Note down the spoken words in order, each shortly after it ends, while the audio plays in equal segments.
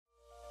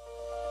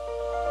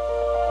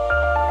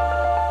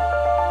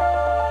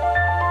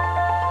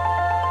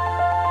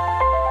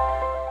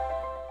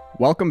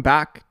Welcome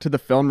back to the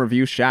Film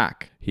Review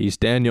Shack. He's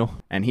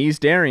Daniel. And he's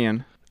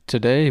Darian.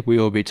 Today we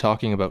will be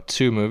talking about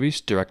two movies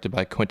directed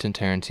by Quentin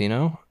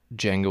Tarantino,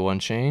 Django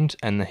Unchained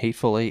and The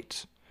Hateful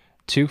Eight.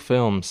 Two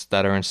films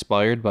that are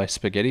inspired by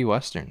spaghetti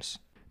westerns.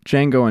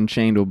 Django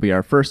Unchained will be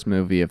our first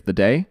movie of the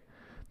day.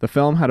 The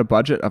film had a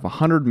budget of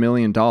 $100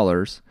 million,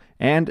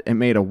 and it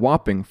made a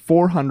whopping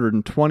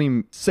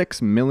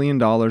 $426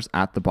 million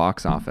at the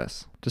box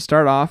office. To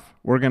start off,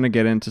 we're going to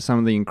get into some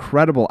of the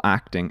incredible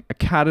acting,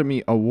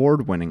 Academy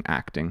Award-winning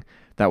acting,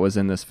 that was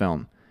in this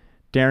film.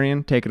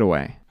 Darian, take it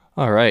away.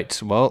 All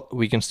right, well,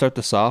 we can start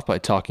this off by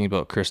talking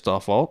about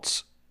Christoph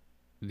Waltz,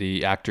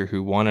 the actor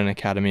who won an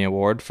Academy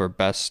Award for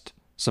Best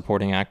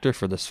Supporting Actor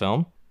for this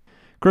film.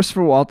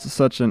 Christopher Waltz is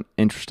such an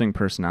interesting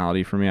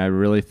personality for me. I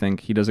really think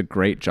he does a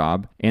great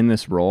job in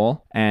this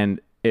role, and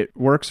it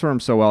works for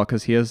him so well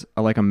because he has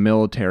a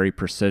military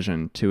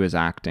precision to his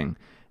acting,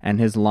 and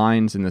his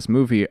lines in this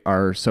movie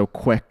are so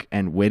quick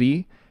and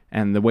witty,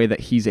 and the way that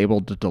he's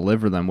able to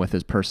deliver them with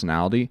his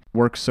personality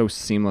works so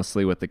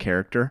seamlessly with the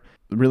character.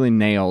 It really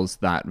nails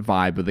that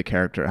vibe of the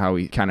character, how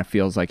he kind of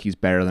feels like he's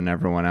better than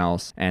everyone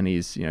else, and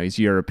he's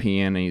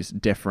European and he's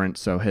different,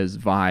 so his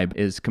vibe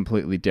is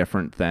completely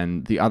different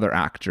than the other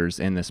actors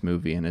in this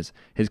movie, and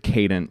his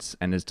cadence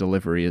and his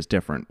delivery is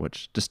different,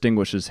 which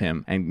distinguishes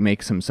him and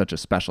makes him such a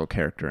special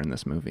character in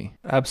this movie.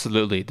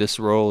 Absolutely, this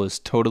role is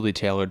totally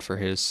tailored for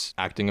his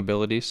acting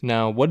abilities.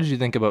 Now, what did you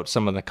think about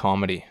some of the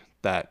comedy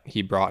that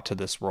he brought to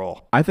this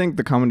role? I think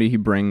the comedy he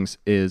brings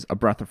is a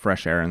breath of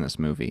fresh air in this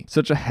movie.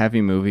 Such a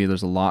heavy movie,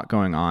 there's a lot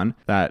going on,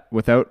 that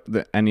without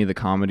any of the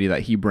comedy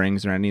that he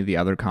brings or any of the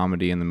other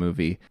comedy in the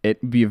movie,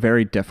 it'd be a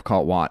very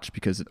difficult watch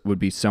because it would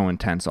be so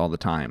intense all the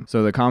time.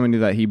 So the comedy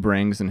that he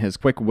brings and his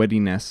quick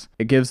wittiness,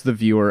 it gives the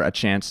viewer a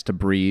chance to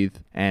breathe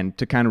and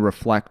to kind of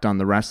reflect on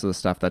the rest of the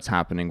stuff that's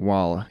happening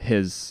while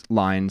his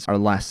lines are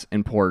less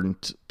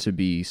important to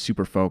be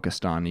super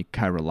focused on. You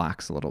kind of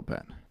relax a little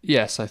bit.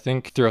 Yes, I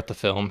think throughout the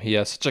film, he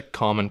has such a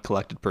calm and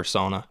collected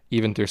persona,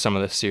 even through some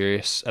of the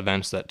serious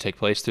events that take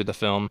place through the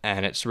film,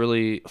 and it's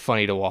really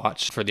funny to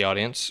watch for the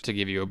audience to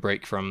give you a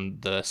break from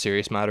the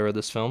serious matter of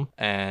this film,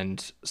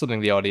 and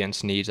something the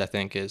audience needs, I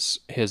think, is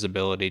his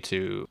ability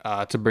to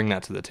bring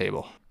that to the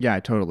table. Yeah, I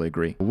totally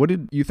agree. What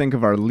did you think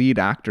of our lead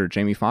actor,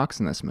 Jamie Foxx,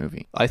 in this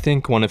movie? I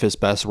think one of his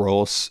best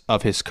roles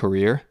of his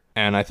career,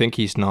 and I think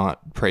he's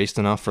not praised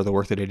enough for the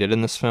work that he did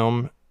in this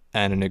film.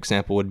 And an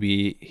example would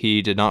be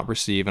he did not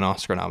receive an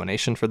Oscar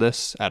nomination for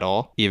this at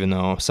all, even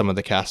though some of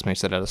the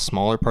castmates that had a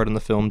smaller part in the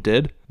film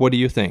did. What do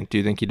you think? Do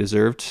you think he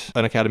deserved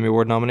an Academy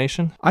Award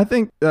nomination? I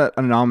think that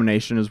a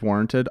nomination is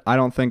warranted. I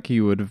don't think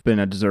he would have been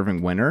a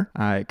deserving winner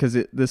because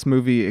this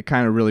movie, it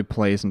kind of really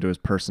plays into his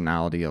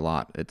personality a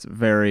lot. It's a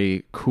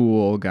very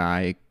cool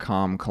guy,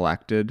 calm,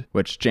 collected,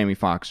 which Jamie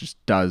Foxx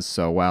just does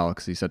so well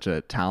because he's such a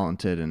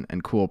talented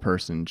and cool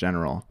person in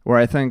general. Where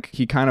I think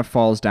he kind of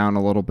falls down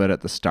a little bit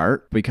at the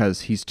start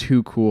because he's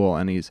too cool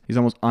and he's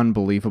almost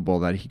unbelievable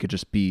that he could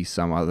just be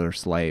some other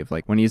slave.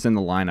 Like when he's in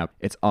the lineup,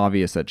 it's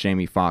obvious that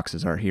Jamie Foxx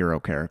is our hero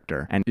character.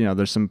 And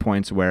there's some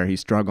points where he's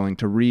struggling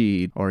to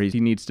read or he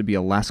needs to be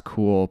a less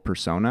cool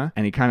persona,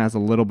 and he kind of has a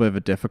little bit of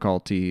a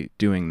difficulty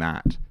doing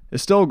that. It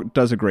still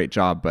does a great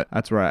job, but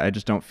that's where I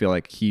just don't feel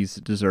like he's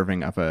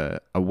deserving of a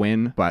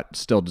win, but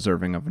still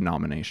deserving of a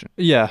nomination.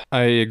 Yeah,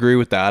 I agree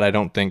with that. I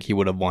don't think he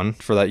would have won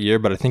for that year,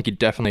 but I think he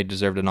definitely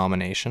deserved a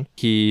nomination.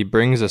 He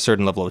brings a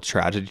certain level of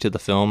tragedy to the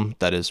film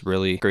that is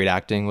really great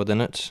acting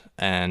within it,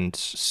 and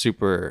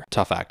super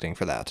tough acting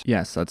for that.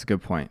 Yes, that's a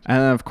good point.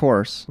 And then, of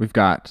course, we've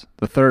got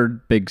the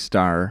third big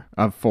star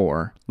of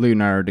four,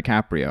 Leonardo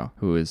DiCaprio,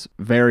 who is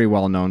very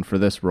well known for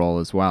this role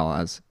as well,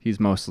 as he's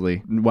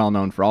mostly well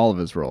known for all of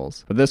his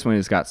roles. But this one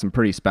has got some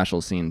pretty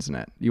special scenes in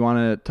it. You want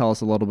to tell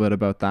us a little bit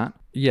about that?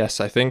 Yes,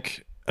 I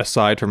think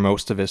aside from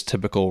most of his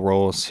typical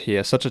roles, he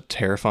has such a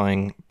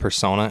terrifying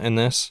persona in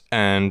this,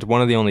 and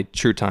one of the only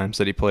true times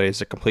that he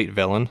plays a complete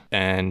villain,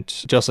 and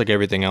just like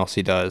everything else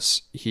he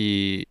does,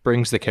 he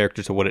brings the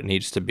character to what it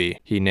needs to be.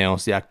 He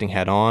nails the acting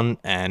head on,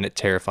 and it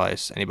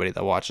terrifies anybody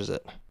that watches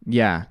it.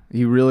 Yeah,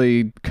 he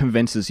really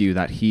convinces you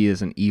that he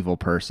is an evil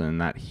person,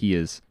 that he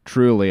is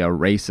truly a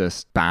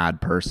racist,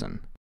 bad person.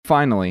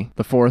 Finally,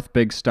 the fourth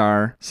big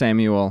star,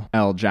 Samuel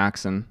L.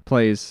 Jackson,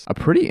 plays a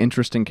pretty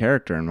interesting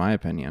character in my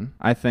opinion.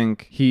 I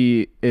think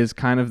he is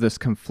kind of this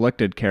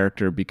conflicted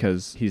character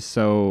because he's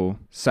so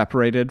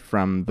separated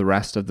from the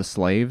rest of the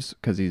slaves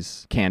because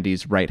he's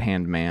Candy's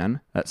right-hand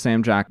man. That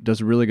Sam Jack does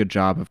a really good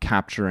job of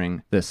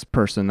capturing this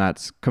person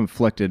that's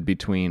conflicted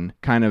between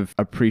kind of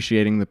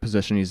appreciating the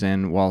position he's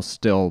in while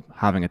still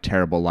having a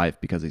terrible life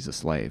because he's a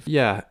slave.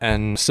 Yeah,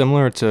 and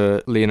similar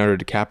to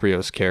Leonardo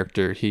DiCaprio's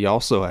character, he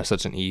also has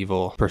such an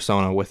evil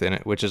persona within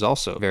it, which is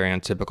also very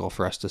untypical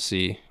for us to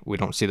see. We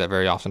don't see that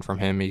very often from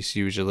him. He's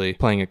usually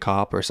playing a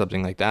cop or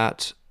something like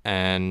that,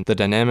 and the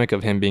dynamic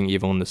of him being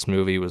evil in this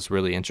movie was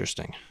really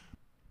interesting.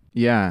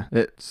 Yeah,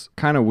 it's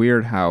kind of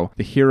weird how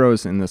the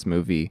heroes in this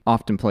movie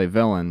often play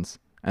villains,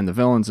 and the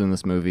villains in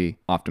this movie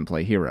often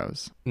play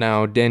heroes.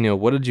 Now, Daniel,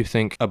 what did you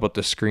think about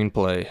the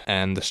screenplay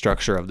and the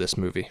structure of this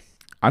movie?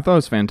 I thought it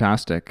was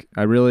fantastic.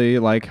 I really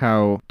like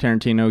how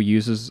Tarantino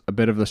uses a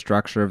bit of the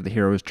structure of the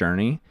hero's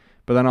journey,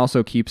 but then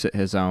also keeps it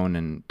his own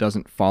and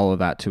doesn't follow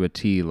that to a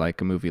T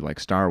like a movie like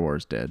Star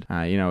Wars did.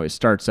 It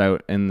starts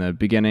out in the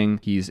beginning,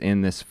 he's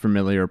in this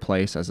familiar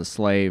place as a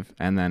slave,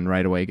 and then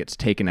right away gets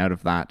taken out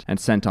of that and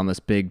sent on this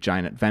big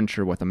giant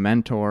adventure with a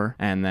mentor.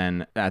 And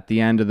then at the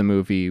end of the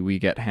movie, we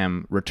get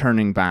him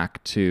returning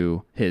back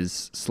to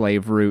his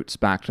slave roots,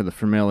 back to the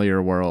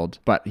familiar world,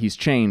 but he's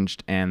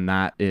changed, and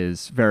that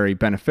is very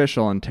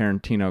beneficial. And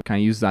Tarantino kind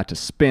of uses that to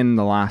spin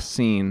the last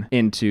scene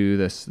into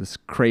this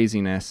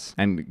craziness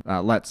and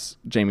lets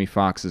Jamie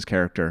Foxx's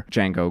character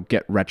Django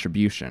get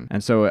retribution.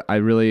 And so I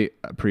really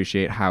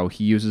appreciate how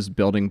he uses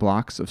building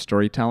blocks of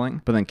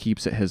storytelling, but then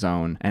keeps it his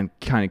own and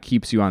kind of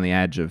keeps you on the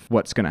edge of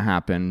what's going to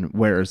happen,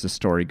 where is the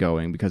story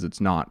going, because it's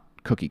not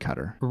cookie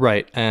cutter.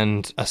 Right.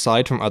 And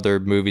aside from other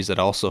movies that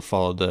also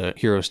follow the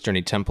hero's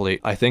journey template,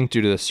 I think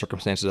due to the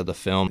circumstances of the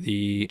film,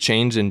 the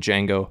change in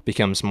Django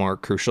becomes more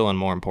crucial and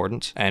more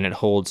important, and it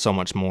holds so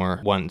much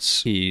more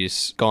once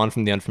he's gone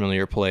from the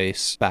unfamiliar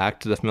place back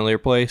to the familiar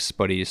place,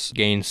 but he's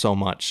gained so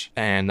much,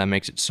 and that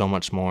makes it so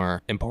much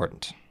more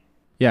important.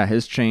 Yeah,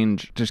 his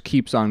change just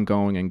keeps on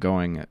going and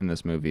going in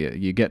this movie.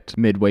 You get to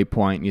midway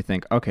point and you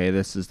think, okay,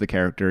 this is the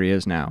character he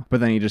is now. But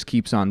then he just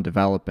keeps on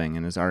developing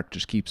and his arc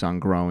just keeps on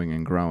growing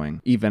and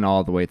growing, even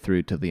all the way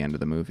through to the end of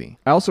the movie.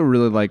 I also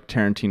really like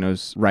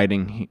Tarantino's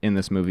writing in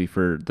this movie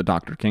for the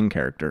Dr. King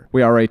character.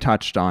 We already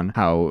touched on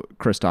how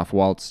Christoph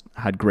Waltz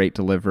had great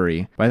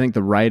delivery, but I think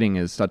the writing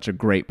is such a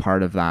great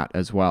part of that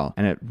as well.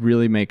 And it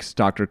really makes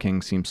Dr.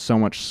 King seem so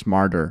much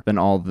smarter than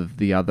all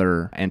the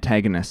other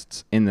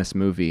antagonists in this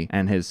movie,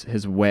 and his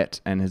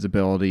wit and his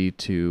ability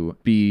to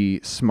be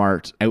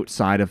smart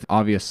outside of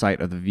obvious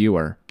sight of the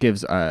viewer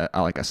gives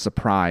a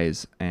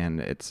surprise, and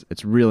it's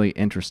really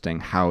interesting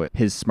how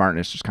his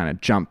smartness just kind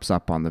of jumps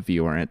up on the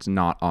viewer and it's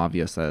not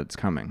obvious that it's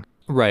coming.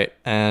 Right,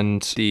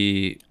 and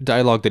the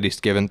dialogue that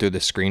he's given through the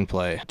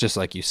screenplay, just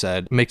like you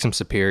said, makes him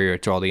superior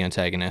to all the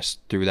antagonists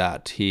through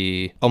that.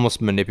 He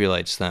almost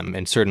manipulates them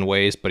in certain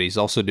ways, but he's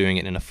also doing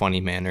it in a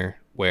funny manner,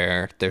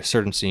 where there's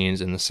certain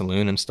scenes in the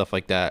saloon and stuff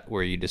like that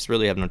where you just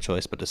really have no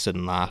choice but to sit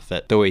and laugh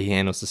at the way he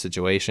handles the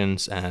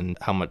situations and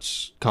how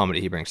much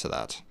comedy he brings to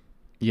that.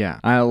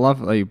 Yeah, I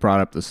love that you brought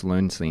up the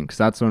saloon scene, because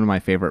that's one of my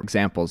favorite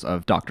examples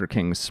of Dr.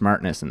 King's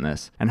smartness in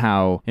this, and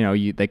how,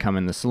 they come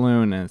in the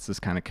saloon and it's this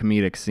kind of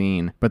comedic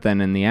scene, but then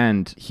in the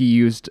end, he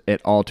used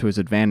it all to his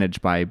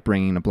advantage by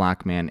bringing a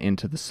black man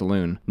into the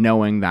saloon,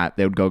 knowing that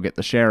they would go get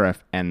the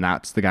sheriff, and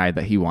that's the guy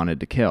that he wanted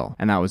to kill.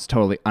 And that was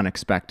totally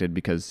unexpected,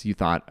 because you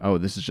thought, oh,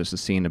 this is just a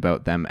scene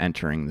about them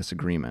entering this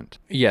agreement.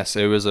 Yes,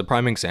 it was a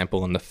prime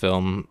example in the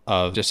film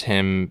of just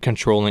him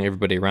controlling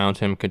everybody around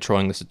him,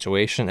 controlling the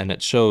situation, and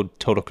it showed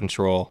total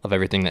control of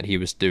everything that he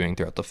was doing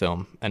throughout the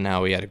film, and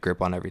now he had a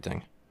grip on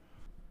everything.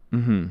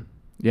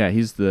 Yeah,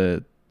 he's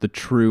the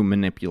true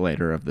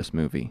manipulator of this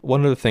movie.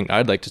 One other thing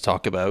I'd like to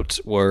talk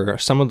about were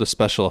some of the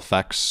special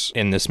effects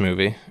in this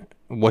movie.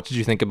 What did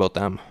you think about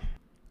them?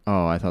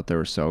 Oh, I thought they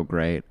were so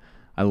great.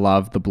 I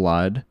love the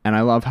blood, and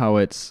I love how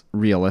it's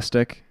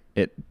realistic.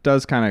 It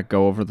does kind of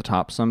go over the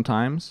top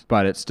sometimes,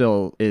 but it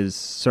still is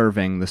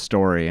serving the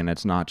story, and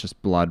it's not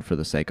just blood for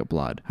the sake of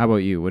blood. How about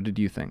you? What did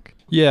you think?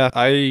 Yeah,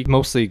 I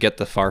mostly get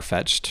the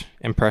far-fetched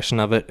impression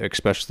of it,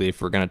 especially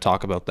if we're going to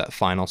talk about that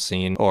final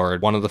scene or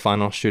one of the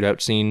final shootout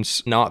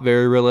scenes. Not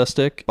very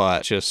realistic,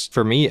 but just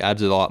for me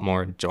adds a lot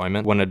more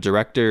enjoyment. When a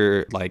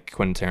director like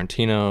Quentin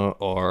Tarantino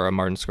or a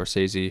Martin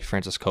Scorsese,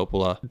 Francis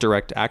Coppola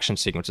direct action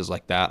sequences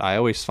like that, I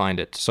always find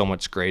it so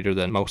much greater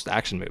than most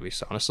action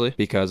movies, honestly,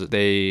 because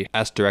they,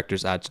 as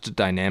directors, add such a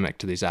dynamic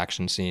to these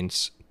action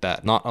scenes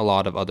that not a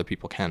lot of other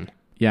people can.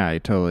 Yeah, I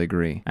totally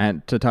agree.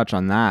 And to touch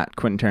on that,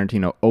 Quentin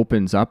Tarantino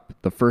opens up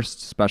the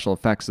first special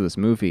effects of this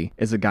movie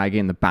is a guy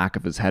getting the back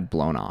of his head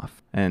blown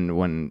off. And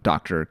when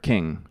Dr.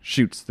 King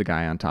shoots the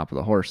guy on top of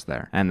the horse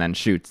there and then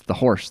shoots the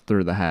horse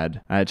through the head,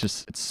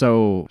 it's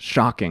so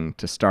shocking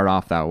to start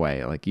off that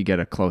way. Like, you get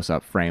a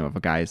close-up frame of a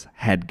guy's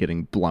head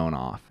getting blown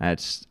off. And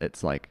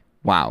it's like,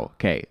 wow,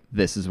 okay,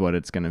 this is what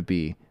it's going to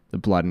be. The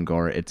blood and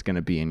gore, it's going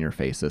to be in your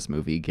face, this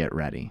movie. Get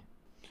ready.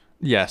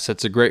 Yes,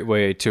 it's a great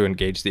way to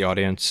engage the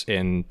audience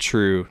in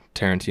true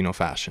Tarantino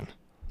fashion.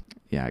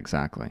 Yeah,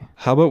 exactly.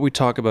 How about we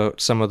talk about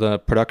some of the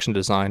production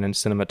design and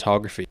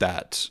cinematography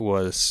that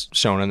was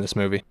shown in this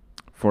movie?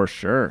 For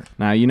sure.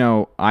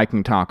 Now, I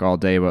can talk all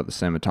day about the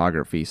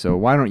cinematography, so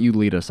why don't you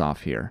lead us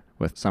off here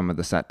with some of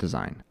the set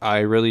design? I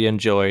really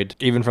enjoyed,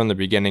 even from the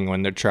beginning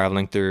when they're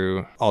traveling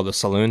through all the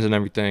saloons and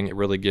everything, it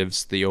really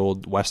gives the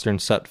old Western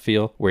set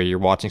feel where you're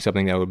watching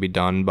something that would be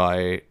done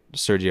by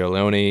Sergio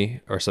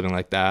Leone or something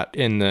like that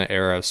in the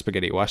era of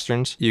spaghetti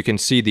westerns. You can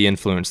see the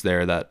influence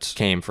there that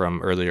came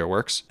from earlier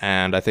works,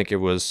 and I think it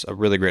was a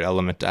really great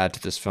element to add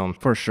to this film.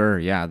 For sure,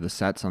 yeah. The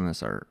sets on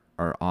this are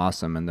are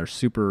awesome, and they're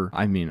super,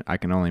 I mean, I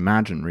can only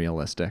imagine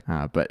realistic,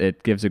 but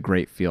it gives a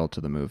great feel to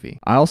the movie.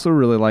 I also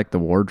really like the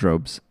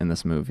wardrobes in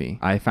this movie.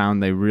 I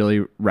found they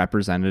really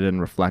represented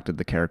and reflected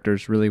the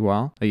characters really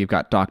well. You've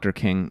got Dr.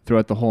 King.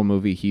 Throughout the whole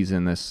movie, he's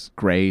in this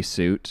gray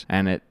suit,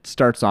 and it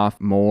starts off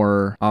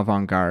more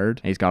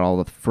avant-garde. He's got all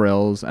the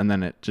frills, and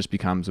then it just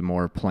becomes a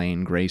more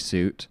plain gray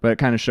suit. But it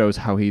kind of shows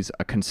how he's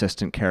a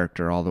consistent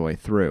character all the way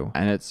through.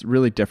 And it's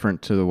really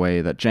different to the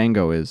way that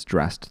Django is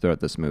dressed throughout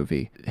this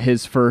movie.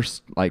 His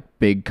first, like,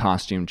 big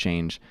costume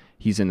change,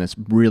 he's in this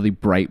really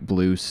bright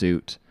blue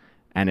suit,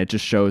 and it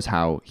just shows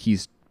how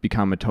he's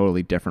become a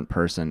totally different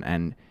person,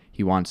 and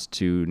he wants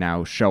to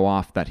now show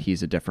off that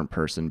he's a different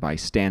person by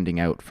standing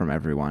out from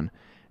everyone.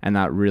 And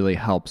that really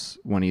helps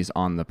when he's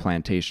on the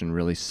plantation,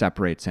 really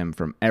separates him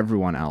from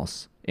everyone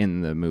else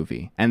in the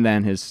movie. And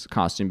then his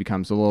costume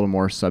becomes a little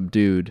more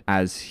subdued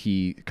as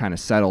he kind of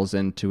settles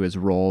into his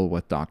role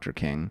with Dr.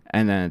 King.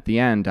 And then at the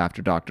end,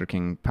 after Dr.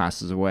 King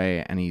passes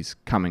away and he's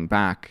coming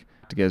back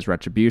to get his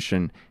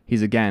retribution,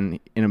 he's again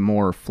in a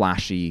more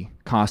flashy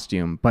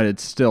costume, but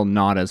it's still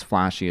not as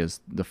flashy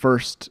as the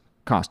first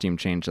costume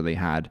change that they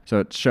had. So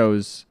it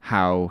shows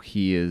how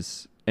he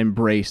is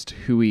embraced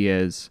who he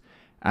is,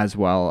 as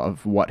well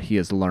of what he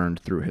has learned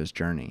through his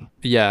journey.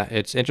 Yeah,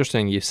 it's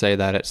interesting you say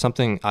that. It's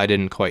something I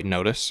didn't quite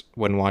notice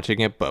when watching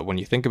it, but when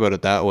you think about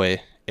it that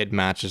way, it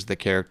matches the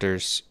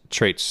character's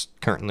traits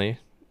currently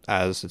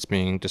as it's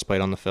being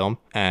displayed on the film.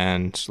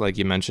 And like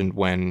you mentioned,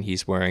 when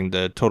he's wearing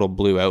the total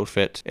blue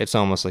outfit, it's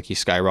almost like he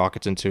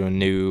skyrockets into a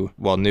new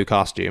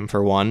costume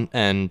for one,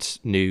 and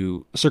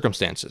new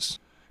circumstances.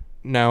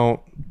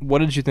 Now, what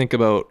did you think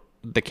about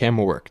the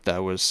camera work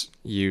that was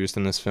used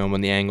in this film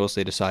and the angles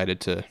they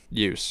decided to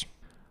use?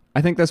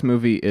 I think this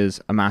movie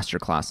is a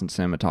masterclass in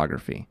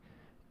cinematography.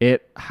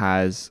 It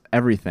has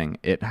everything.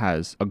 It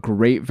has a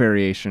great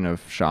variation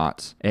of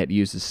shots. It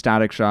uses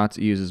static shots.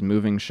 It uses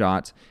moving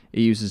shots.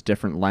 It uses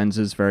different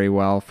lenses very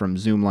well, from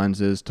zoom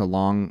lenses to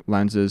long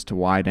lenses to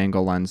wide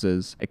angle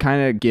lenses. It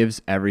kind of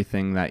gives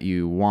everything that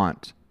you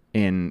want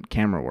in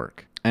camera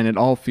work. And it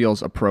all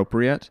feels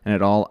appropriate, and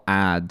it all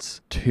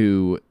adds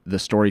to the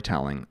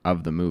storytelling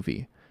of the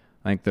movie.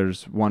 Like,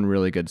 there's one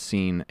really good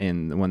scene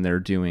when they're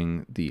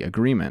doing the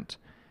agreement.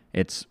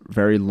 It's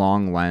very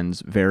long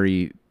lens,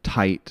 very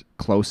tight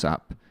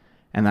close-up,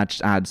 and that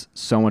just adds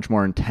so much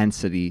more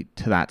intensity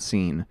to that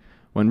scene,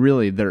 when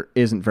really there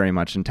isn't very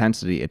much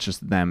intensity. It's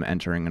just them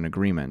entering an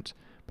agreement,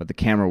 but the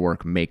camera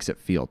work makes it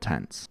feel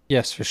tense.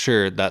 Yes, for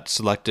sure. That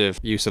selective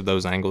use of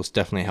those angles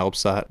definitely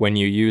helps that. When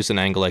you use an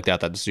angle like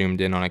that that's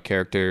zoomed in on a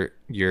character,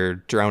 you're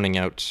drowning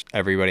out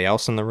everybody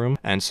else in the room,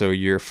 and so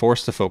you're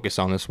forced to focus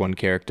on this one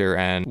character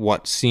and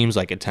what seems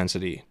like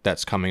intensity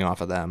that's coming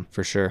off of them,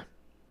 for sure.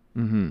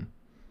 Mm-hmm.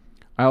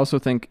 I also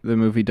think the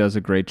movie does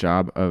a great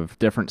job of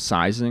different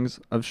sizings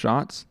of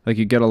shots. Like,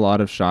 you get a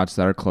lot of shots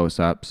that are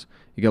close-ups,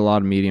 you get a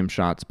lot of medium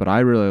shots, but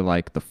I really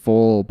like the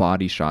full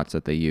body shots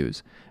that they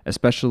use,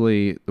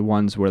 especially the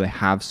ones where they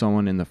have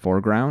someone in the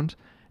foreground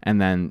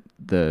and then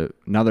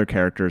another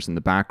characters in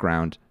the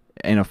background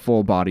in a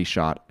full body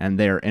shot, and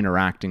they're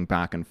interacting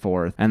back and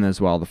forth. And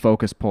as well, the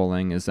focus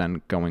pulling is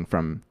then going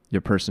from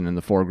your person in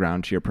the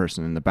foreground to your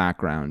person in the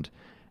background.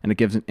 And it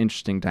gives an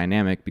interesting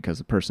dynamic because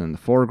the person in the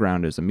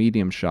foreground is a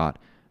medium shot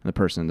and the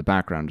person in the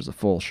background is a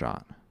full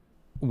shot.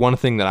 One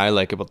thing that I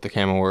like about the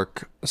camera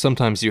work,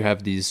 sometimes you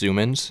have these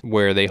zoom-ins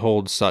where they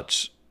hold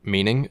such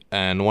meaning.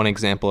 And one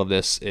example of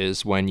this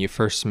is when you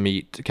first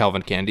meet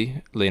Calvin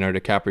Candy, Leonardo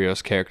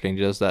DiCaprio's character, and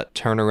he does that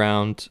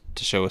turnaround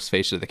to show his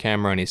face to the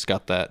camera, and he's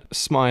got that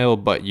smile,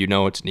 but you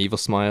know it's an evil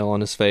smile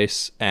on his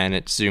face, and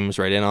it zooms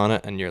right in on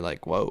it, and you're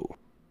like, whoa.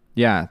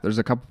 Yeah, there's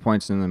a couple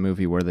points in the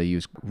movie where they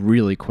use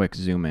really quick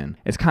zoom in.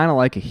 It's kind of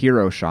like a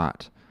hero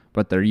shot,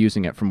 but they're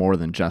using it for more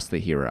than just the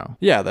hero.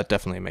 Yeah, that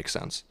definitely makes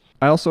sense.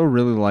 I also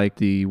really like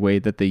the way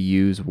that they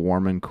use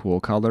warm and cool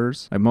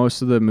colors. Like,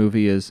 most of the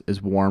movie is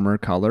warmer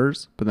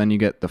colors, but then you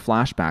get the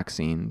flashback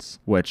scenes,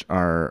 which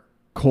are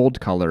cold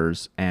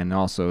colors, and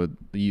also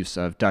the use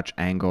of Dutch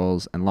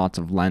angles and lots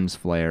of lens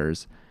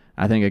flares.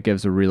 I think it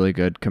gives a really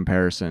good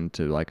comparison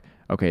to, like,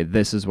 okay,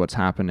 this is what's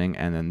happening,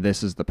 and then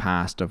this is the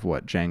past of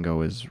what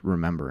Django is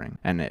remembering.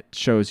 And it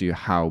shows you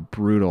how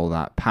brutal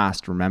that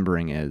past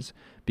remembering is,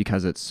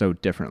 because it's so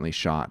differently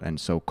shot and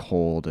so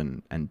cold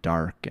and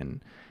dark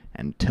and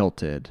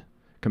tilted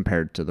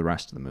compared to the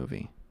rest of the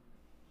movie.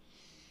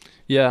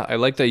 Yeah, I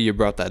like that you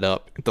brought that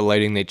up. The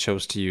lighting they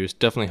chose to use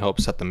definitely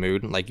helps set the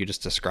mood, like you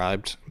just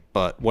described.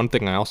 But one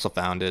thing I also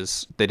found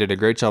is they did a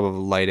great job of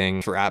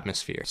lighting for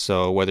atmosphere.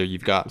 So whether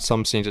you've got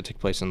some scenes that take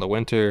place in the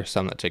winter,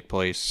 some that take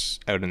place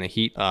out in the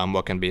heat,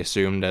 what can be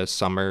assumed as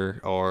summer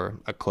or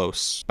a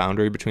close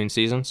boundary between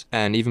seasons,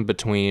 and even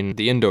between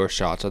the indoor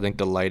shots, I think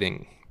the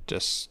lighting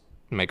just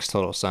makes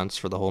total sense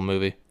for the whole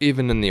movie.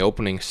 Even in the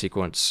opening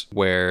sequence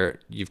where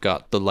you've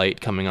got the light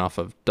coming off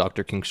of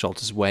Dr. King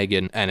Schultz's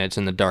wagon and it's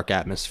in the dark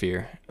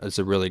atmosphere, it's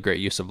a really great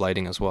use of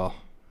lighting as well.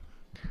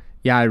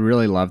 Yeah, I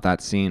really love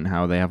that scene,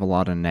 how they have a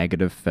lot of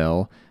negative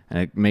fill, and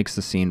it makes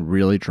the scene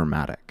really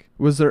dramatic.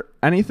 Was there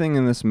anything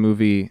in this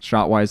movie,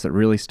 shot-wise, that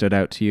really stood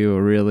out to you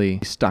or really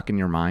stuck in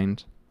your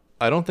mind?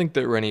 I don't think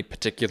there were any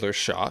particular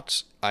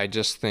shots. I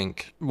just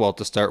think, well,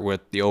 to start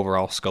with, the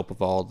overall scope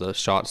of all the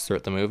shots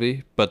throughout the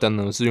movie, but then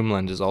the zoom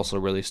lenses also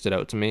really stood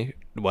out to me.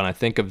 When I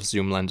think of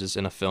zoom lenses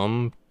in a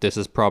film, this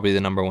is probably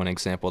the number one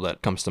example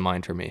that comes to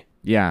mind for me.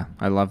 Yeah,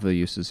 I love the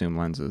use of zoom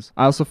lenses.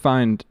 I also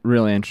find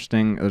really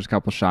interesting, there's a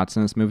couple shots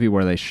in this movie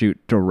where they shoot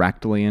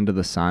directly into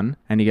the sun,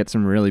 and you get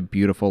some really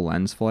beautiful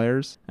lens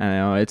flares. And I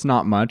know it's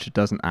not much, it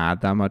doesn't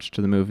add that much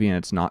to the movie, and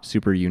it's not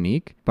super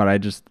unique, but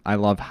I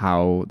love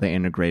how they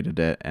integrated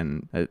it,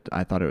 and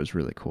I thought it was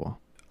really cool.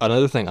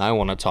 Another thing I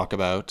want to talk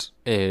about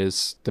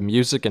is the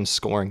music and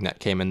scoring that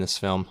came in this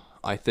film.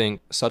 I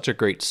think such a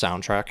great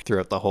soundtrack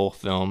throughout the whole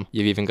film.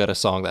 You've even got a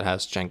song that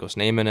has Django's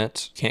name in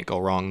it. Can't go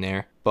wrong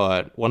there.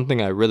 But one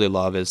thing I really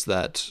love is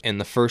that in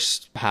the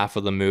first half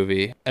of the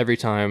movie, every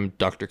time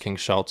Dr. King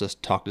Schultz has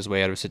talked his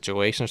way out of a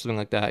situation or something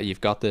like that,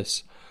 you've got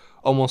this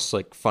almost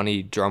like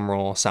funny drum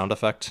roll sound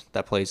effect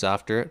that plays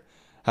after it.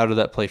 How did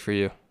that play for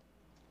you?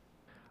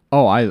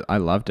 Oh, I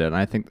loved it. And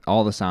I think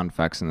all the sound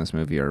effects in this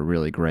movie are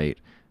really great.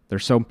 They're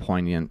so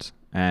poignant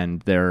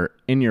and they're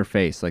in your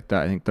face like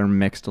that. I think they're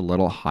mixed a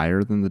little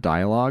higher than the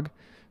dialogue.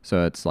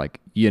 So it's like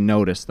you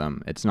notice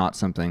them. It's not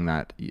something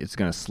that it's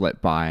going to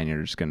slip by and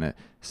you're just going to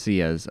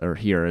see as or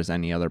hear as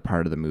any other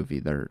part of the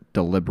movie. They're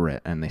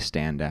deliberate and they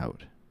stand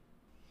out.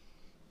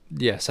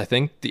 Yes, I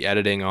think the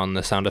editing on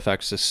the sound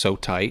effects is so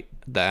tight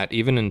that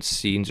even in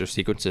scenes or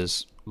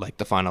sequences like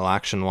the final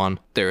action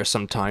one, there are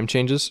some time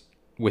changes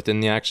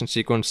within the action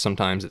sequence.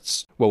 Sometimes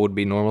it's what would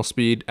be normal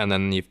speed, and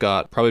then you've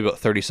got probably about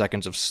 30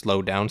 seconds of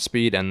slow down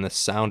speed, and the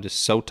sound is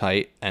so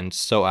tight and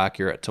so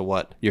accurate to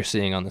what you're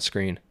seeing on the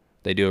screen.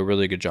 They do a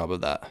really good job of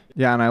that.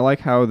 Yeah, and I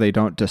like how they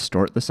don't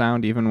distort the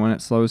sound even when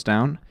it slows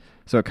down.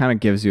 So it kind of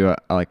gives you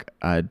a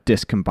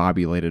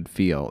discombobulated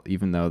feel,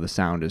 even though the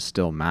sound is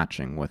still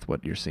matching with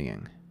what you're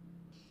seeing.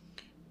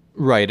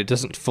 Right, it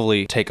doesn't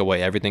fully take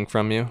away everything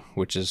from you,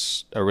 which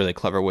is a really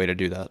clever way to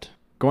do that.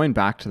 Going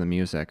back to the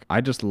music, I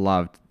just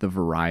loved the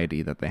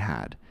variety that they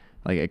had.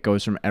 Like it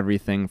goes from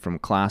everything from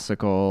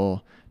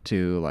classical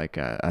to like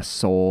a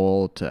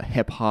soul to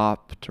hip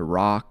hop to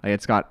rock. Like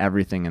it's got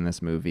everything in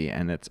this movie,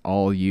 and it's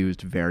all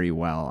used very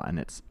well,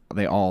 and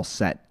they all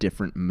set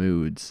different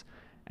moods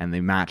and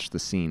they match the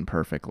scene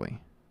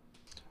perfectly.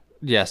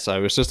 Yes, I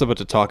was just about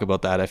to talk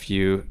about that if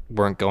you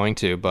weren't going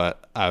to,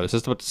 but I was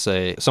just about to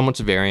say so much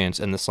variance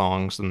in the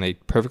songs and they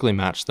perfectly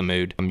match the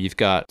mood. You've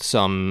got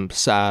some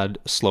sad,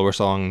 slower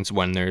songs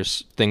when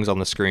there's things on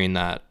the screen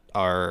that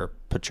are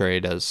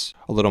portrayed as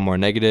a little more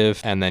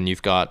negative, and then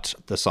you've got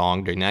the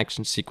song during the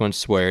action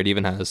sequence where it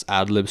even has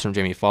ad-libs from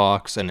Jamie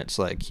Foxx and it's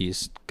like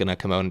he's gonna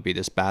come out and be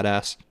this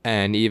badass.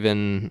 And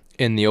even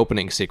in the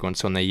opening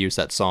sequence when they use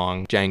that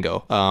song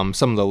Django,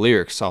 some of the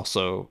lyrics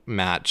also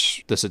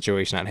match the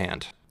situation at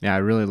hand. Yeah, I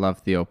really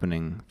love the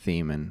opening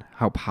theme and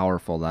how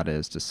powerful that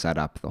is to set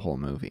up the whole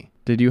movie.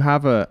 Did you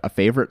have a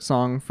favorite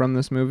song from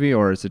this movie,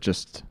 or is it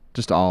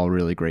just all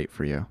really great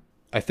for you?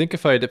 I think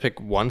if I had to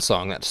pick one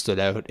song that stood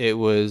out, it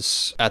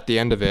was at the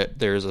end of it,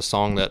 there's a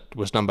song that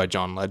was done by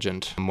John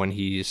Legend when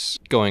he's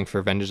going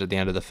for vengeance at the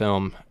end of the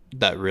film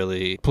that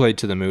really played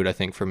to the mood, I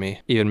think, for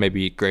me, even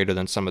maybe greater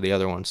than some of the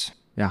other ones.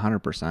 Yeah,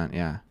 100%,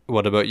 yeah.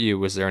 What about you?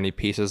 Was there any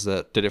pieces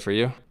that did it for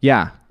you?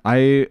 Yeah,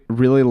 I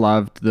really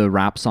loved the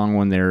rap song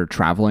when they're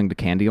traveling to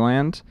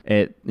Candyland.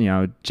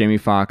 Jamie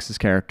Foxx's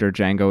character,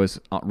 Django, is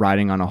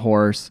riding on a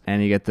horse,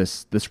 and you get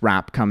this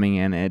rap coming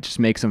in, and it just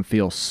makes him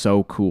feel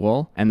so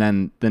cool. And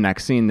then the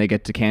next scene, they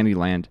get to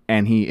Candyland,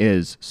 and he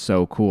is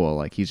so cool.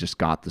 Like, he's just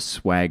got the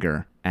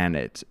swagger, and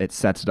it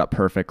sets it up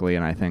perfectly.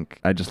 And I think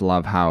I just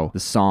love how the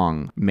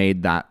song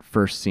made that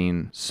first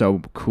scene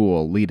so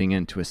cool, leading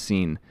into a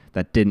scene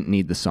that didn't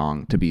need the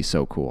song to be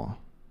so cool.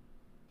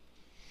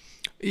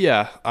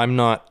 Yeah, I'm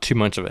not too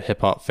much of a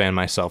hip-hop fan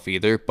myself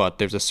either, but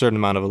there's a certain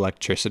amount of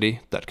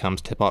electricity that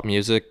comes to hip-hop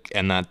music,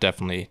 and that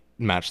definitely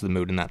matched the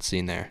mood in that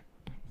scene there.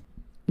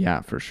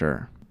 Yeah, for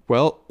sure.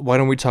 Well, why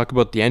don't we talk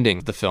about the ending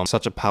of the film?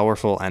 Such a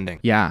powerful ending.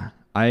 Yeah,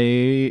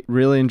 I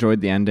really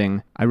enjoyed the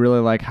ending. I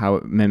really like how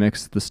it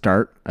mimics the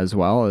start as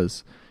well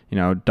as,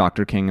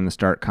 Dr. King in the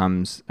start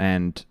comes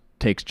and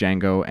takes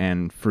Django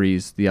and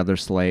frees the other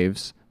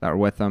slaves that are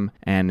with him.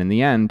 And in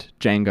the end,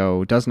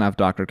 Django doesn't have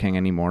Dr. King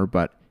anymore,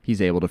 but he's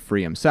able to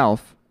free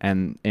himself,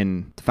 and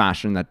in the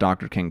fashion that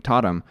Dr. King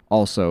taught him,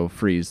 also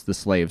frees the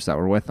slaves that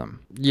were with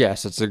him.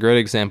 Yes, it's a great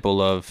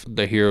example of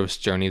the hero's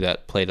journey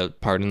that played a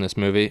part in this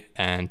movie,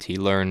 and he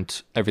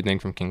learned everything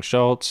from King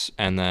Schultz,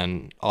 and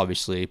then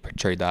obviously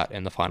portrayed that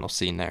in the final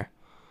scene there.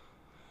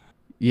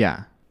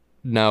 Yeah.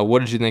 Now, what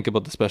did you think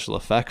about the special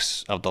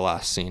effects of the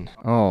last scene?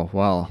 Oh,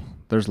 well,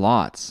 there's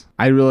lots.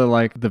 I really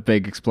like the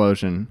big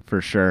explosion,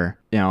 for sure.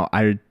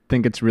 I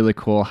think it's really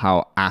cool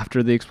how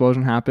after the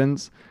explosion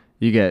happens,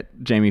 you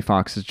get Jamie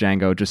Foxx's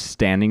Django just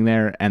standing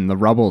there and the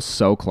rubble's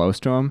so close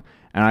to him.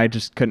 And I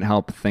just couldn't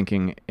help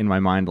thinking in my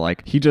mind,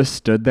 like, he just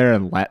stood there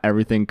and let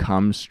everything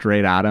come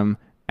straight at him.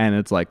 And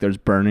it's like there's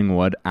burning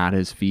wood at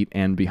his feet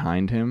and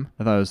behind him.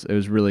 I thought it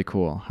was really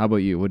cool. How about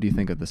you? What do you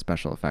think of the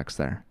special effects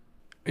there?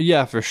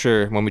 Yeah, for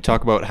sure. When we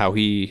talk about how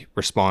he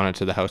responded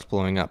to the house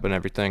blowing up and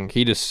everything,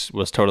 he just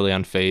was totally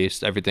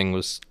unfazed. Everything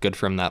was good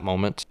for him that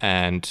moment.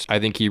 And I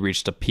think he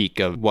reached a peak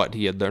of what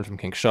he had learned from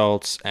King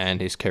Schultz and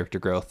his character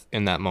growth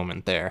in that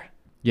moment there.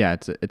 Yeah,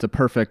 it's a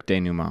perfect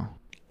denouement.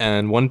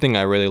 And one thing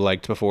I really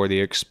liked before the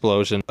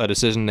explosion, a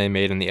decision they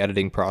made in the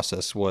editing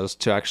process was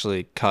to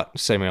actually cut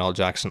Samuel L.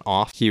 Jackson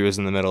off. He was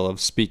in the middle of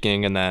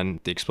speaking and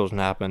then the explosion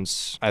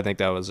happens. I think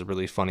that was a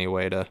really funny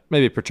way to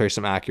maybe portray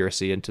some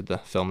accuracy into the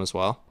film as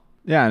well.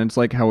 Yeah, and it's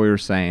like how we were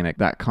saying, like,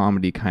 that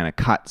comedy kind of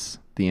cuts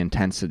the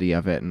intensity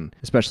of it, and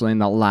especially in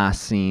the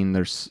last scene,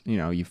 there's,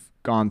 you've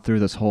gone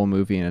through this whole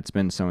movie and it's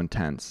been so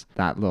intense.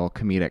 That little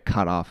comedic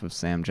cutoff of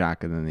Sam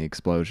Jack and then the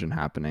explosion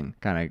happening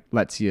kind of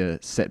lets you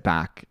sit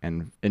back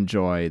and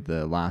enjoy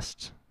the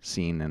last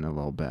scene in a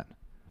little bit.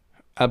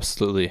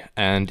 Absolutely.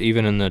 And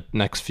even in the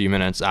next few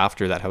minutes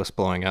after that house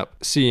blowing up,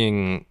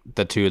 seeing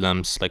the two of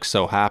them like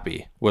so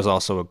happy was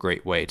also a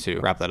great way to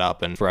wrap that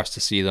up, and for us to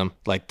see them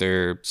like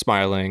they're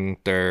smiling,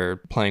 they're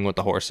playing with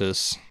the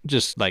horses,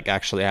 just like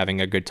actually having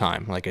a good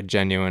time, like a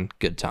genuine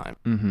good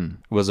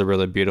time. Was a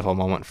really beautiful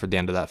moment for the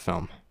end of that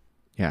film.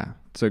 Yeah,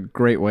 it's a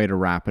great way to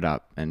wrap it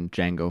up, and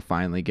Django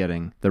finally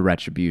getting the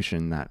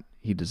retribution that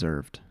he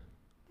deserved.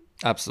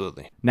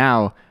 Absolutely.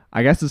 Now,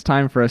 I guess it's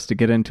time for us to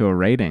get into a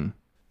rating.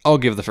 I'll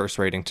give the first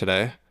rating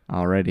today.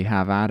 Already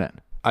have at it.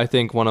 I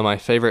think one of my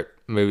favorite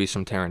movies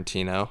from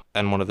Tarantino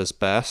and one of his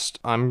best.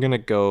 I'm going to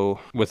go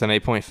with an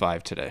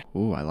 8.5 today.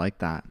 Ooh, I like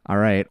that. All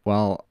right.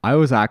 Well, I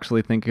was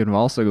actually thinking of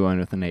also going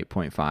with an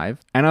 8.5,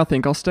 and I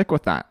think I'll stick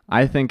with that.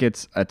 I think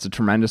it's a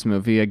tremendous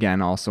movie.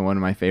 Again, also one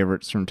of my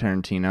favorites from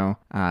Tarantino.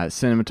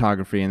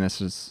 Cinematography in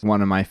this is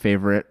one of my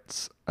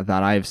favorites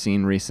that I've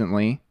seen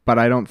recently, but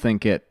I don't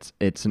think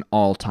it's an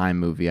all-time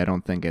movie. I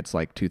don't think it's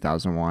like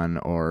 2001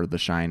 or The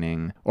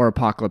Shining or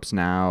Apocalypse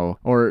Now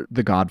or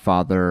The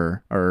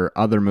Godfather or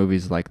other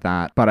movies like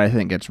that, but I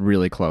think it's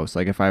really close.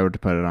 Like if I were to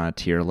put it on a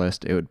tier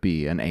list, it would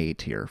be an A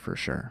tier for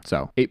sure.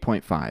 So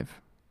 8.5.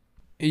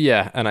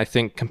 Yeah, and I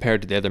think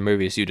compared to the other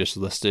movies you just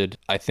listed,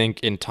 I think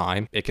in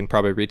time it can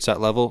probably reach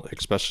that level,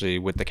 especially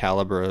with the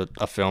caliber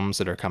of films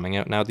that are coming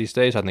out now these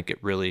days. I think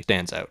it really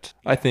stands out.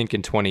 I think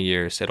in 20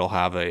 years it'll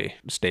have a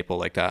staple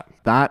like that.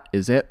 That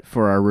is it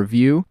for our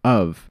review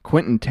of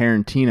Quentin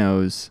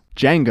Tarantino's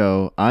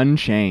Django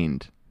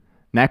Unchained.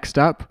 Next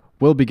up,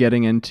 we'll be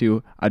getting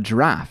into a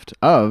draft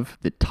of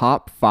the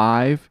top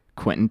 5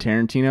 Quentin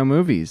Tarantino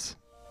movies.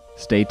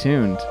 Stay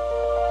tuned.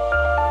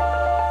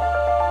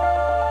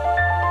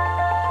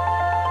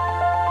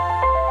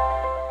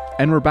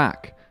 And we're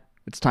back.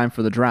 It's time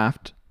for the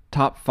draft.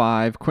 Top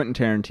 5 Quentin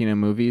Tarantino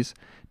movies.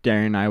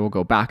 Darian and I will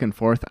go back and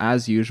forth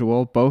as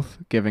usual, both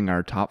giving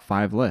our top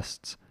 5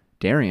 lists.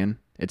 Darian,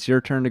 it's your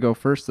turn to go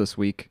first this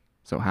week,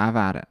 so have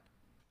at it.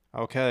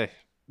 Okay,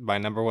 my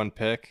number one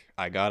pick,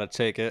 I gotta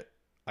take it.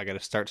 I gotta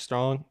start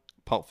strong.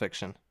 Pulp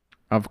Fiction.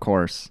 Of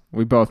course.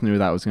 We both knew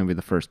that was going to be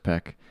the first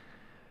pick.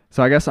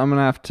 So I guess I'm going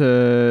to have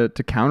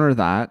to counter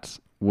that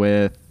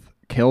with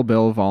Kill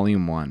Bill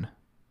Volume 1.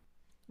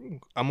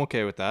 I'm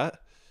okay with that.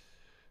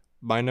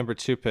 My number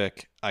 2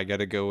 pick, I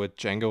gotta go with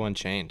Django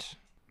Unchained.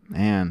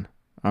 Man,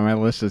 my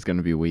list is going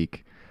to be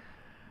weak.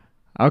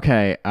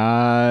 Okay,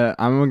 I'm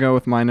going to go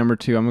with my number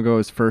 2. I'm going to go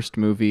his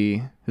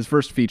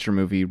first feature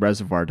movie,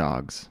 Reservoir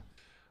Dogs.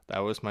 That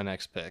was my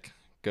next pick.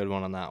 Good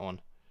one on that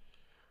one.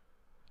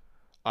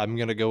 I'm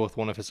going to go with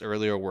one of his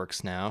earlier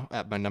works now.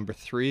 At my number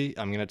 3,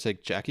 I'm going to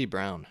take Jackie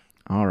Brown.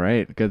 All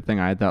right, good thing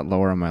I had that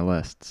lower on my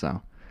list.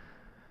 So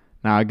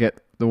now I get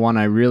the one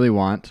I really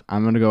want.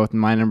 I'm going to go with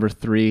my number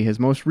 3, his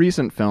most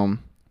recent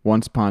film,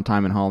 Once Upon a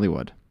Time in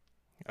Hollywood.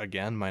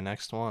 Again, my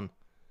next one.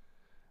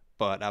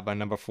 But at my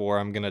number 4,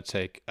 I'm going to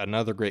take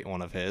another great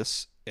one of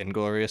his,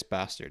 Inglourious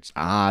Basterds.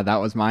 Ah, that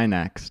was my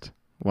next.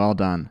 Well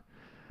done.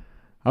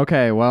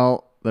 Okay,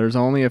 well, there's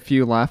only a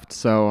few left,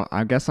 so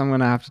I guess I'm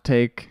going to have to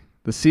take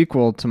the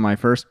sequel to my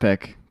first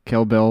pick,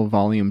 Kill Bill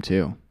Volume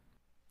 2.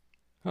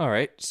 All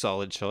right,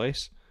 solid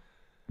choice.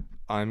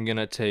 I'm going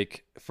to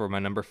take, for my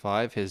number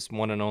 5, his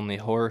one and only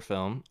horror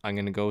film. I'm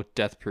going to go with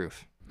Death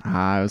Proof.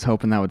 I was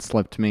hoping that would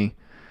slip to me.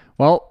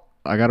 Well,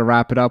 I got to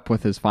wrap it up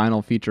with his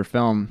final feature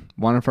film.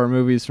 One of our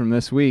movies from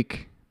this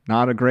week.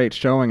 Not a great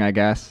showing, I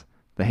guess.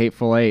 The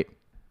Hateful Eight.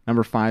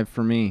 Number 5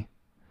 for me.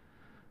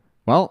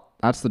 Well,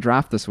 that's the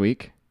draft this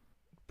week.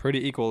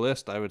 Pretty equal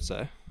list, I would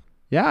say.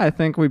 Yeah, I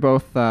think we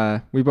both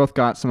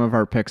got some of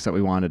our picks that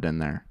we wanted in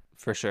there.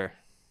 For sure.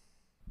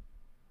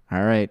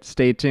 All right,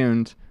 stay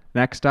tuned.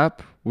 Next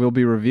up, we'll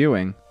be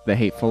reviewing The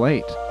Hateful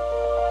Eight.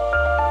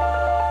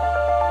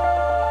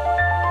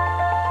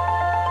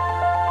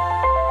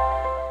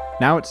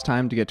 Now it's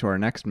time to get to our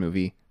next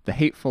movie, The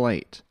Hateful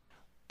Eight.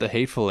 The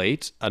Hateful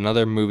Eight,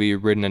 another movie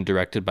written and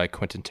directed by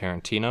Quentin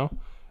Tarantino,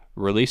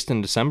 released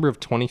in December of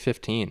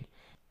 2015.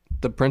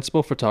 The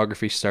principal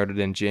photography started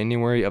in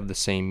January of the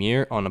same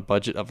year on a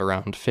budget of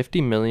around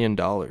 $50 million.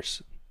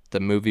 The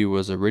movie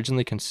was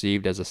originally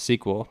conceived as a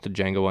sequel to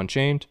Django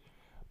Unchained,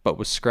 but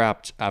was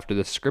scrapped after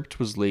the script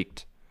was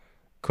leaked.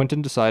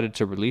 Quentin decided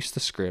to release the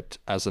script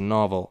as a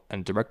novel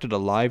and directed a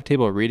live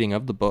table reading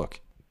of the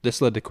book.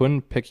 This led to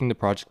Quentin picking the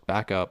project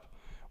back up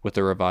with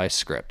a revised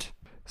script.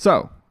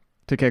 So,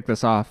 to kick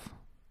this off,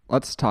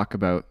 let's talk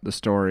about the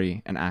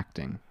story and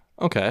acting.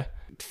 Okay.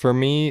 For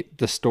me,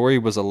 the story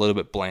was a little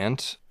bit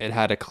bland. It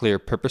had a clear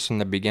purpose from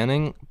the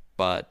beginning,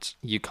 but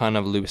you kind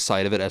of lose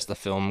sight of it as the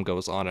film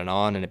goes on,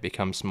 and it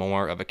becomes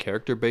more of a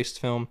character-based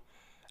film,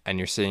 and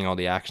you're seeing all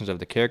the actions of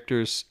the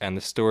characters, and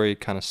the story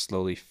kind of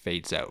slowly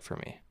fades out for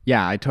me.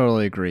 Yeah, I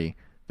totally agree.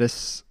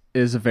 This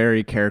is a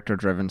very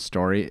character-driven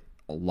story,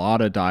 a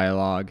lot of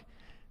dialogue,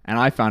 and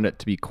I found it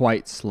to be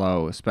quite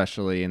slow,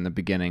 especially in the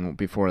beginning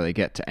before they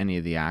get to any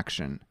of the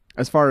action.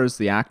 As far as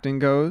the acting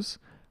goes,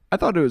 I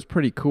thought it was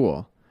pretty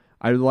cool.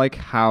 I like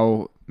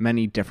how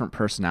many different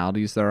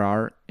personalities there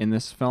are in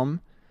this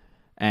film,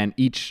 and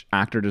each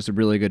actor does a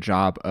really good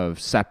job of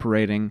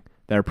separating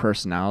their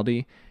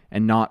personality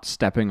and not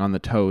stepping on the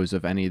toes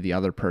of any of the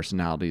other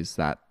personalities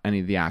that any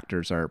of the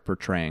actors are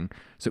portraying.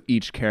 So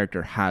each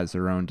character has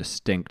their own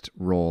distinct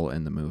role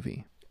in the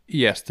movie.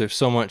 Yes, there's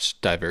so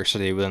much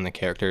diversity within the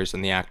characters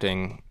and the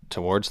acting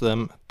towards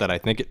them that I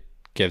think it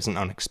gives an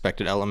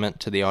unexpected element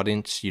to the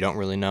audience. You don't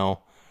really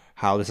know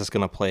how this is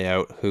going to play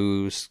out,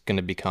 who's going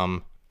to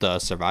become the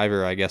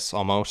survivor, I guess,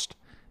 almost.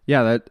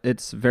 Yeah,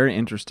 it's very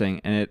interesting,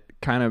 and it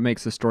kind of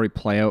makes the story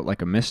play out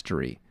like a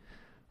mystery.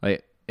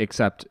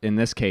 Except in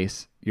this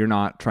case, you're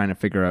not trying to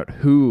figure out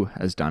who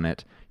has done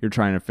it. You're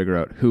trying to figure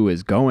out who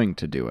is going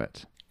to do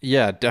it.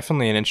 Yeah,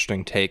 definitely an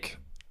interesting take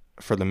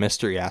for the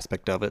mystery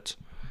aspect of it.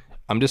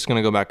 I'm just going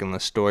to go back in the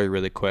story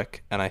really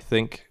quick, and I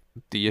think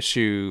the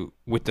issue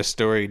with the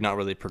story not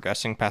really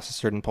progressing past a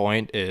certain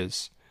point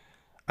is,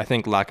 I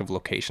think, lack of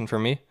location for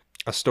me.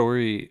 A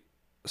story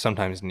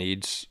sometimes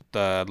needs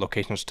the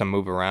locations to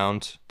move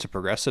around to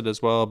progress it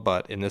as well,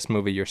 but in this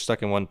movie, you're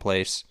stuck in one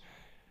place,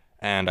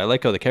 and I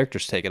like how the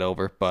characters take it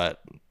over,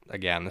 but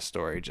again, the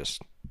story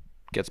just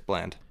gets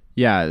bland.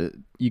 Yeah,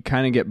 you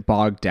kind of get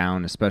bogged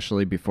down,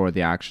 especially before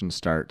the action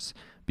starts,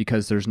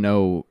 because there's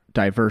no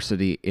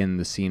diversity in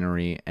the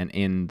scenery and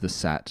in the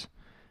set,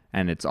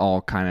 and it's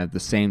all kind of the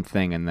same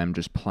thing and them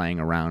just playing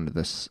around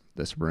this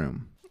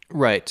room.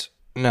 Right.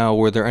 Now,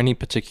 were there any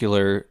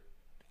particular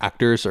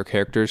actors or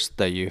characters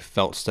that you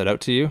felt stood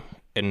out to you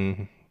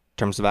in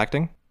terms of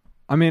acting?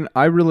 I mean,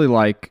 I really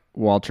like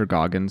Walter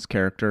Goggins'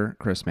 character,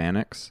 Chris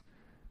Mannix.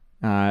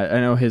 I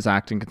know his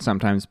acting can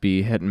sometimes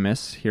be hit and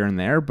miss here and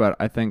there, but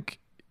I think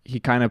he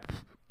kind of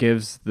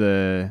gives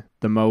the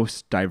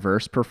most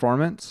diverse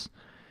performance,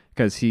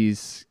 because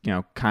he's,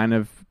 kind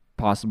of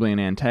possibly an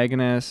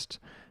antagonist,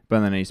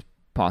 but then he's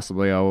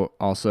possibly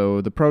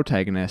also the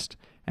protagonist.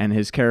 And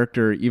his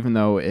character, even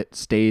though it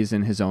stays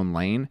in his own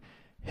lane,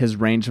 his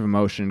range of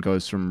emotion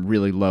goes from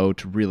really low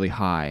to really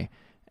high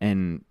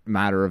in a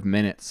matter of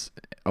minutes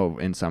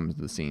in some of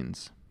the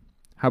scenes.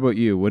 How about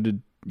you? What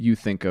did you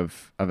think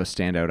of a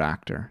standout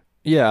actor?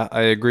 Yeah,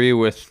 I agree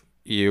with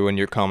you and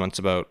your comments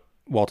about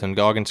Walton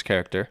Goggins'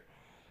 character.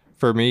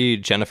 For me,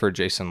 Jennifer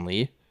Jason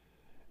Leigh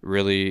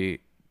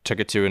really took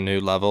it to a new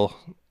level.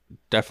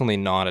 Definitely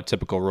not a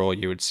typical role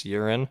you would see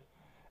her in,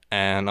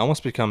 and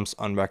almost becomes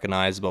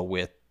unrecognizable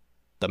with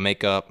the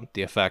makeup,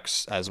 the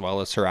effects, as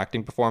well as her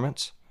acting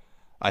performance.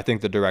 I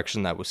think the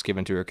direction that was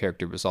given to her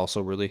character was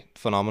also really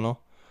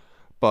phenomenal.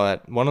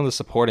 But one of the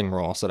supporting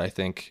roles that I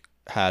think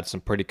had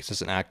some pretty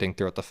consistent acting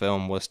throughout the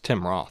film was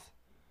Tim Roth.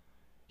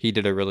 He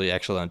did a really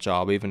excellent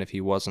job, even if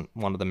he wasn't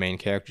one of the main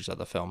characters of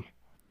the film.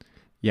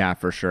 Yeah,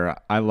 for sure.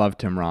 I love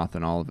Tim Roth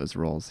in all of his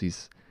roles.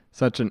 He's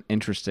such an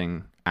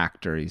interesting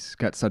actor. He's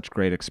got such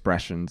great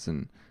expressions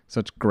and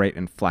such great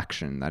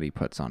inflection that he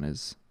puts on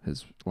his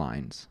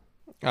lines.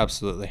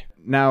 Absolutely.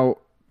 Now,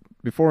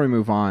 before we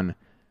move on,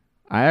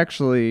 I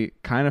actually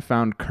kind of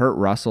found Kurt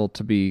Russell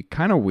to be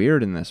kind of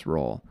weird in this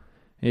role.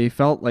 He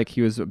felt like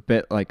he was a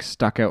bit like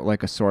stuck out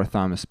like a sore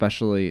thumb,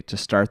 especially to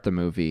start the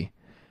movie,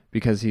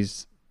 because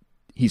he's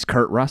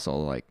Kurt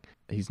Russell. Like,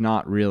 he's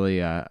not really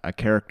a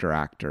character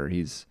actor.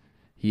 He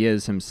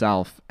is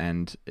himself,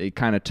 and it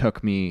kind of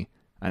took me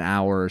an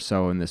hour or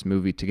so in this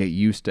movie to get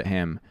used to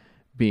him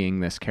being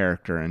this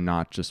character and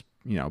not just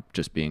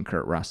being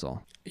Kurt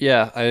Russell.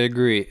 Yeah, I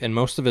agree. In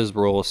most of his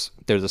roles,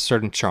 there's a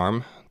certain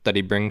charm that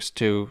he brings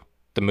to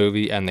the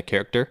movie and the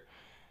character.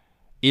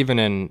 Even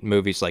in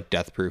movies like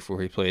Death Proof,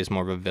 where he plays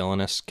more of a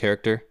villainous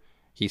character,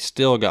 he's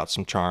still got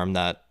some charm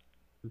that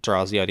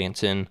draws the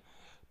audience in.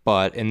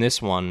 But in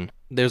this one,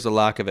 there's a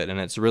lack of it, and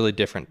it's really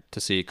different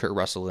to see Kurt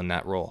Russell in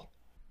that role.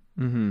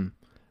 Mm-hmm.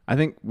 I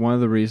think one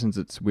of the reasons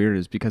it's weird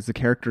is because the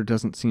character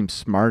doesn't seem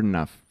smart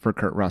enough for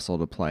Kurt Russell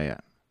to play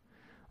it.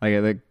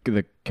 Like,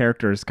 the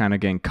character is kind of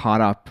getting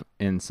caught up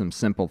in some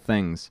simple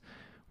things,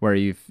 where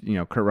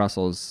Kurt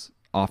Russell's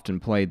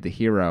often played the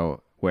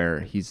hero,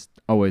 where he's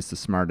always the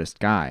smartest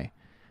guy.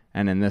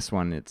 And in this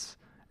one, it's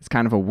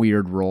kind of a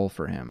weird role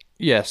for him.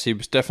 Yes, he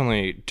was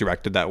definitely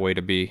directed that way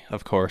to be,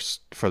 of course,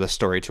 for the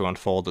story to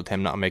unfold with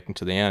him not making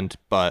to the end.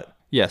 But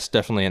yes,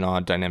 definitely an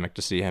odd dynamic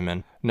to see him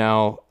in.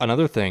 Now,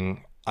 another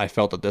thing I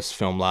felt that this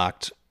film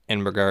lacked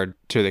in regard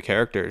to the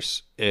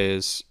characters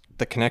is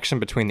the connection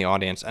between the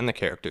audience and the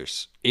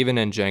characters. Even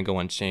in Django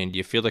Unchained,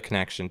 you feel the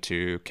connection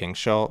to King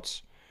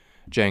Schultz.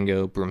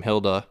 Django,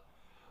 Broomhilda,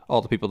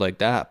 all the people like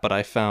that. But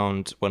I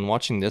found when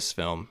watching this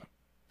film,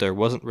 there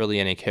wasn't really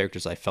any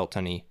characters I felt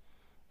any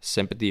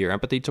sympathy or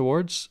empathy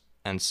towards.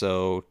 And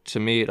so to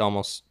me, it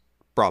almost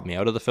brought me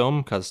out of the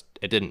film because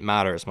it didn't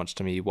matter as much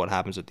to me what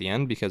happens at the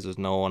end because there's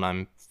no one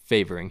I'm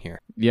favoring here.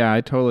 Yeah,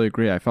 I totally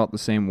agree. I felt the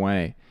same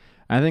way.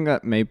 I think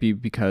that may be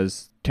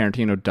because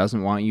Tarantino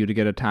doesn't want you to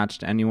get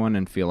attached to anyone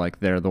and feel like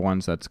they're the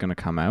ones that's going to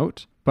come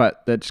out.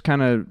 But that just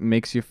kind of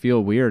makes you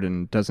feel weird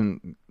and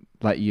doesn't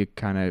let you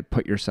kind of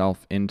put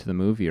yourself into the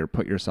movie or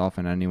put yourself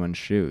in anyone's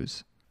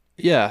shoes.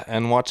 Yeah,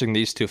 and watching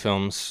these two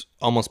films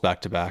almost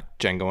back to back,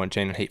 Django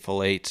Unchained and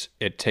Hateful Eight,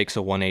 it takes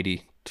a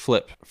 180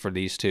 flip for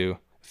these two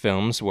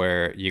films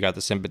where you got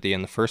the sympathy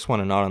in the first one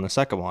and not in the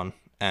second one.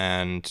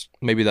 And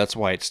maybe that's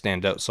why it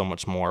stands out so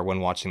much more when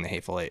watching the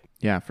Hateful Eight.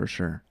 Yeah, for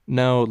sure.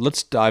 Now,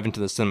 let's dive into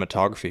the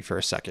cinematography for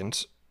a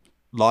second.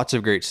 Lots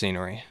of great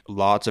scenery,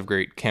 lots of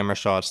great camera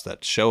shots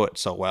that show it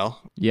so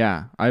well.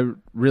 Yeah, I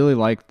really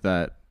liked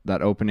that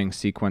opening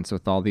sequence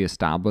with all the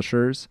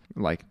establishers,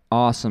 like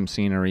awesome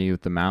scenery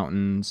with the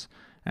mountains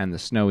and the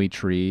snowy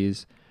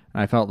trees.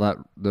 And I felt that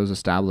those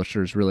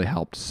establishers really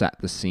helped set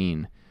the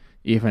scene,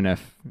 even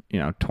if,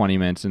 20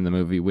 minutes in the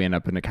movie, we end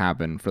up in a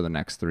cabin for the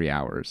next 3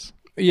 hours.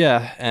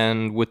 Yeah,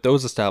 and with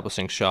those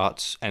establishing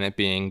shots and it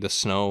being the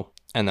snow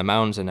and the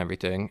mountains and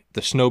everything,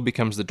 the snow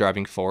becomes the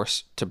driving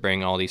force to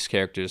bring all these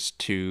characters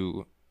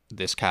to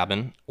this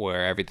cabin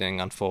where everything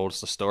unfolds,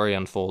 the story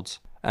unfolds.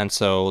 And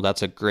so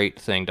that's a great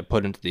thing to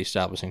put into the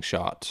establishing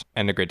shot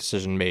and a great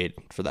decision made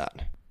for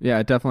that. Yeah,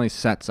 it definitely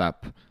sets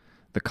up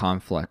the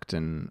conflict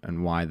and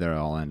why they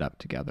all end up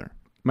together.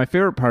 My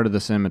favorite part of the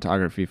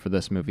cinematography for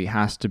this movie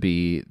has to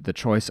be the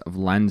choice of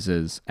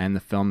lenses and the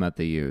film that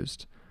they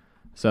used.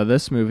 So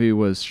this movie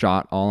was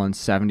shot all in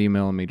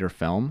 70mm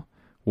film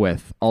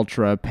with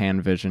Ultra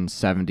Panvision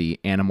 70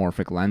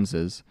 anamorphic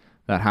lenses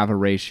that have a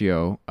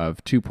ratio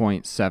of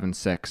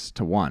 2.76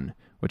 to 1,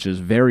 which is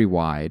very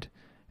wide,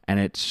 and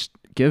it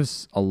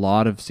gives a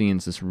lot of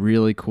scenes this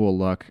really cool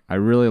look. I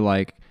really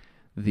like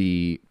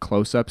the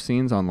close-up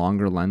scenes on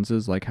longer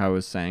lenses, like how I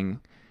was saying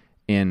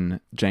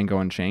in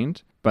Django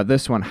Unchained. But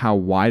this one, how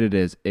wide it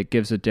is, it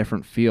gives a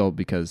different feel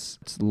because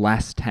it's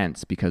less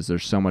tense because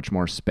there's so much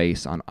more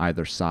space on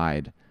either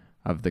side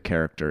of the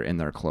character in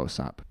their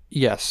close-up.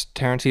 Yes,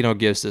 Tarantino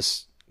gives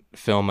this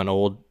film an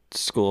old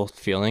school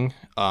feeling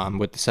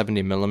with the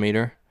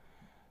 70mm.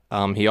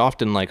 He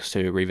often likes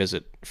to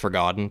revisit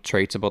forgotten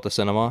traits about the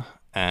cinema,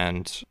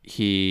 and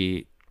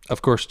he,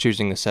 of course,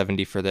 choosing the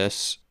 70 for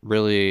this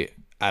really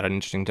added an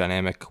interesting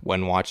dynamic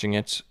when watching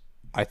it.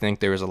 I think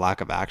there was a lack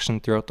of action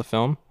throughout the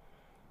film,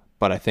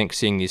 but I think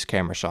seeing these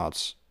camera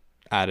shots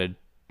added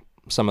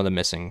some of the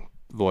missing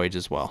voids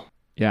as well.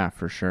 Yeah,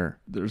 for sure.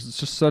 There's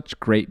just such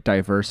great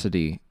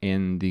diversity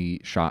in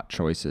the shot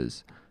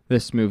choices.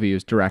 This movie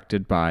was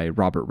directed by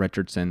Robert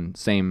Richardson,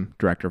 same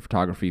director of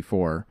photography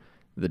for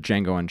the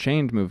Django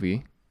Unchained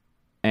movie.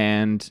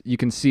 And you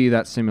can see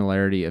that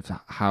similarity of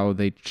how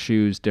they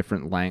choose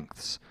different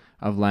lengths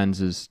of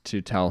lenses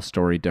to tell a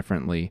story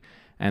differently.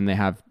 And they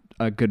have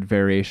a good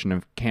variation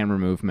of camera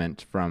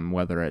movement from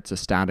whether it's a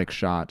static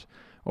shot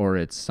or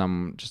it's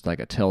some just like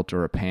a tilt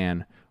or a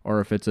pan, or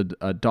if it's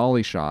a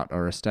dolly shot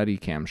or a steady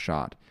cam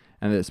shot.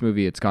 And this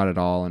movie, it's got it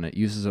all, and it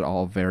uses it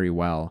all very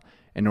well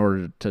in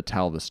order to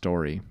tell the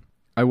story.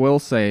 I will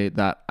say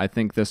that I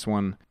think this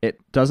one, it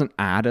doesn't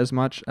add as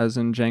much as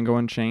in Django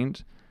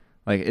Unchained.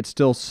 Like, it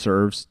still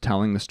serves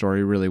telling the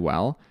story really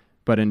well,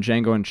 but in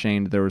Django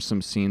Unchained, there were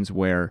some scenes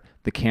where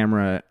the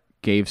camera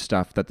gave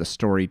stuff that the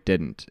story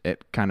didn't.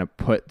 It kind of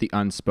put the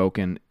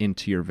unspoken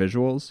into your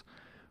visuals,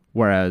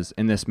 whereas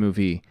in this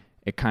movie,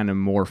 it kind of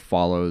more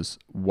follows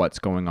what's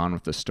going on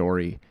with the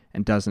story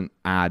and doesn't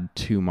add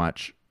too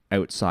much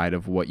outside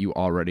of what you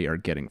already are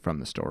getting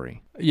from the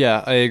story.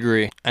 Yeah, I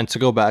agree. And to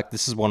go back,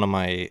 this is one of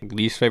my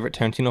least favorite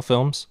Tarantino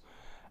films.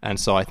 And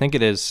so I think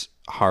it is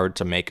hard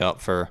to make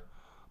up for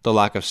the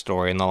lack of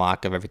story and the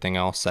lack of everything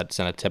else that's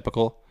in a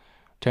typical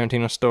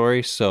Tarantino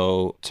story.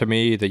 So to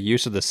me, the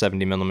use of the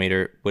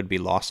 70mm would be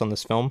lost on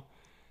this film.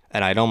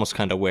 And I'd almost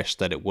kind of wish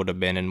that it would have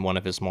been in one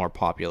of his more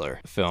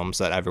popular films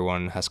that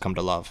everyone has come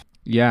to love.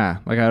 Yeah,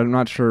 like I'm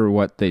not sure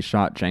what they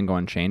shot Django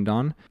Unchained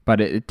on,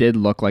 but it did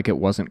look like it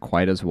wasn't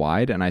quite as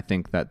wide, and I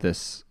think that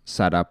this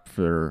setup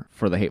for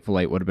the Hateful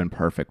Eight would have been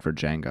perfect for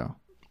Django.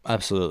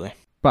 Absolutely.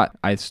 But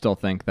I still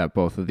think that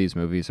both of these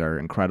movies are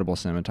incredible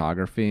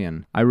cinematography,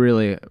 and I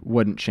really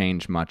wouldn't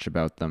change much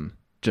about them,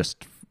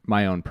 just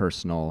my own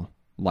personal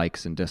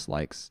likes and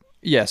dislikes.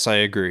 Yes, I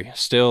agree.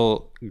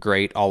 Still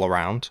great all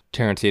around.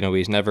 Tarantino,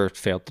 he's never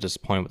failed to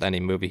disappoint with any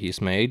movie he's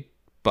made,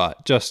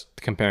 but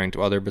just comparing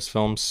to other of his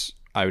films,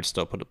 I would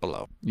still put it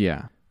below.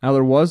 Yeah. Now,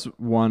 there was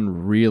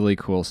one really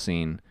cool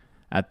scene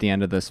at the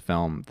end of this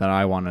film that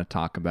I want to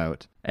talk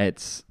about.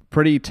 It's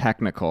pretty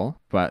technical,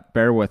 but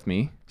bear with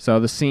me. So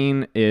the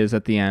scene is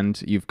at the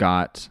end, you've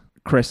got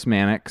Chris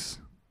Mannix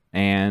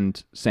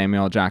and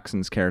Samuel L.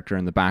 Jackson's character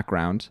in the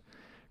background.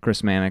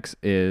 Chris Mannix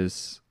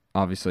is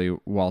obviously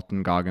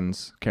Walton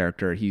Goggins'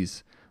 character.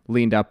 He's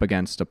leaned up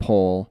against a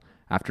pole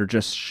after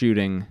just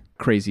shooting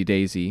Crazy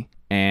Daisy,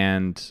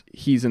 and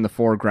he's in the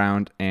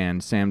foreground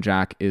and Sam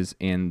Jack is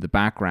in the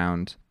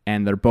background,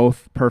 and they're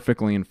both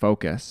perfectly in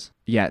focus,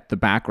 yet the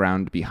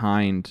background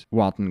behind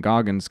Walton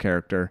Goggins'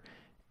 character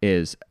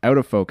is out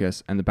of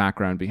focus and the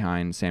background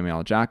behind Samuel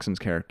L. Jackson's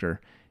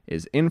character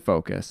is in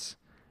focus,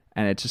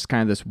 and it's just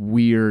kind of this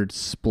weird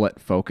split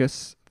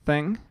focus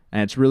thing.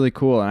 And it's really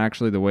cool, and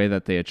actually the way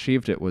that they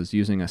achieved it was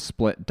using a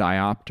split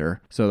diopter,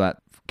 so that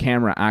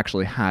camera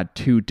actually had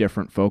two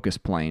different focus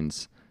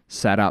planes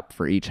set up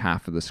for each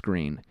half of the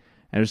screen.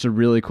 And it's a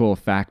really cool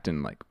effect,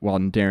 and like while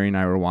Derry and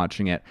I were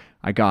watching it,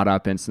 I got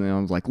up instantly and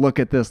I was like, look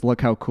at this,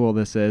 look how cool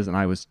this is, and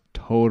I was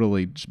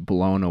totally just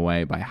blown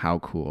away by how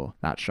cool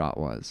that shot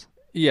was.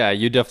 Yeah,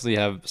 you definitely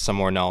have some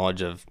more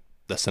knowledge of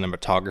the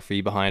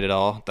cinematography behind it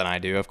all than I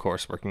do, of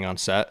course, working on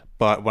set.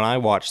 But when I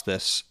watched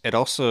this, it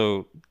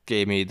also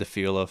gave me the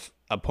feel of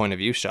a point of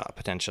view shot,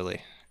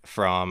 potentially,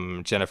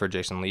 from Jennifer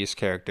Jason Leigh's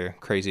character,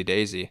 Crazy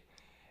Daisy.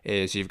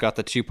 Is you've got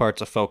the two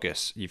parts of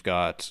focus. You've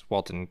got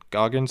Walton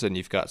Goggins and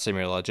you've got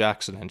Samuel L.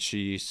 Jackson, and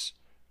she's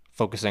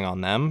focusing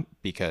on them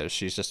because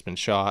she's just been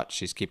shot.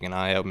 She's keeping an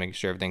eye out, making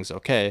sure everything's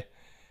okay.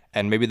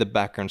 And maybe the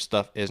background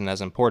stuff isn't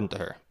as important to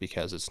her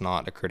because it's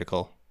not a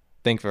critical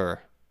thing for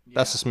her.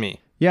 That's just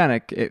me.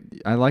 Yeah,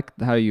 and I like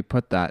how you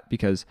put that,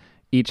 because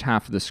each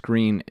half of the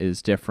screen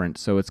is different.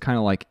 So it's kind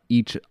of like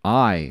each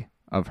eye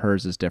of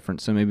hers is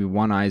different. So maybe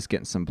one eye's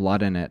getting some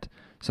blood in it.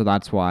 So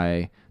that's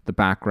why the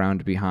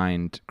background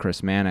behind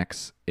Chris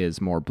Mannix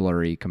is more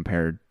blurry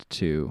compared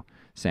to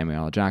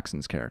Samuel L.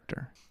 Jackson's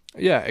character.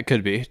 Yeah, it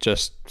could be.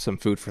 Just some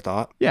food for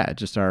thought. Yeah,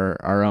 just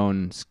our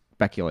own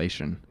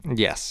speculation.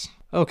 Yes.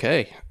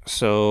 Okay,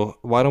 so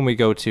why don't we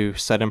go to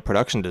set and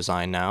production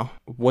design now?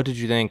 What did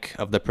you think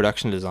of the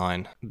production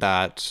design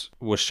that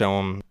was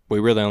shown? We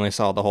really only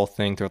saw the whole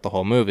thing throughout the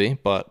whole movie,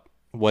 but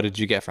what did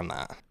you get from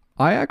that?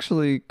 I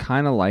actually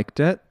kind of liked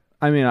it.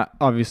 I mean, I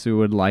obviously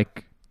would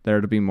like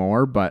there to be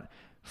more, but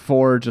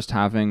for just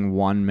having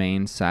one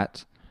main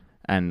set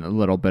and a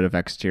little bit of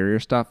exterior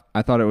stuff,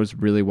 I thought it was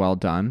really well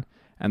done.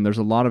 And there's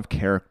a lot of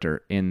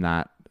character in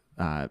that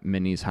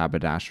Minnie's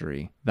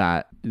haberdashery,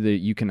 that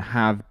you can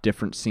have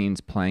different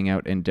scenes playing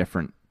out in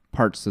different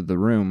parts of the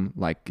room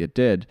like it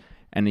did,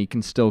 and you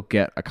can still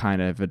get a kind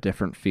of a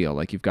different feel.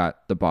 Like you've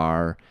got the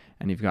bar,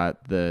 and you've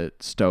got the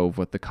stove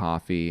with the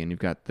coffee, and you've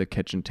got the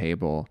kitchen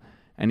table,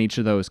 and each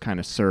of those kind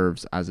of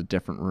serves as a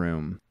different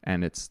room,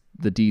 and it's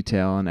the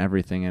detail and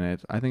everything in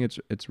it. I think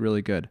it's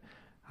really good.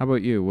 How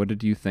about you? What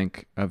did you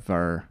think of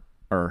our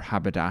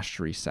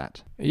haberdashery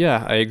set?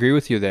 Yeah, I agree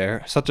with you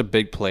there. Such a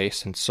big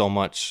place and so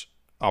much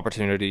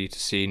opportunity to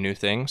see new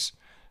things.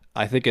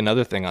 I think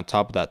another thing on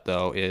top of that,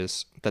 though,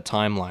 is the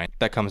timeline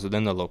that comes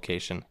within the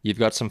location. You've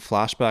got some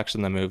flashbacks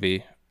in the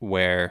movie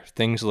where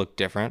things look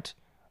different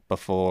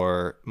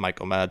before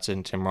Michael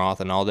Madsen, Tim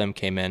Roth, and all them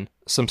came in.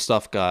 Some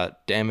stuff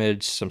got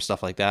damaged, some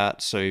stuff like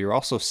that. So you're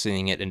also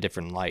seeing it in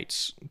different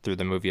lights through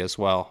the movie as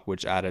well,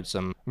 which added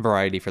some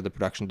variety for the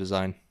production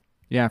design.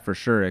 Yeah, for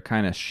sure. It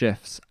kind of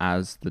shifts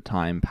as the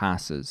time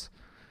passes.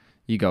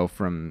 You go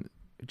from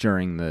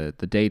during the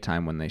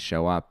daytime when they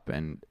show up,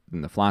 and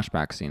in the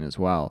flashback scene as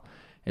well,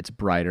 it's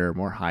brighter,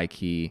 more high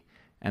key,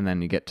 and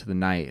then you get to the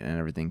night and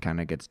everything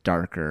kind of gets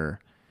darker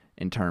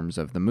in terms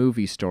of the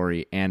movie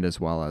story and as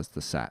well as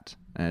the set.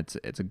 And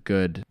it's a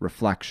good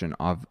reflection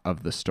of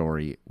the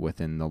story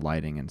within the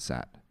lighting and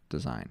set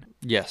design.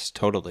 Yes,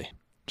 totally.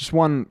 Just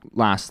one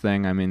last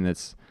thing. I mean,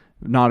 it's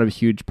not a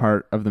huge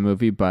part of the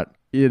movie, but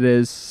it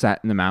is set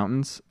in the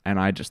mountains, and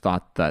I just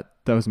thought that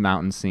those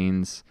mountain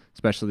scenes,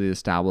 especially the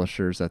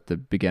establishers at the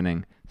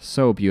beginning,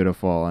 so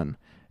beautiful, and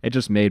it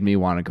just made me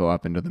want to go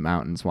up into the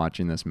mountains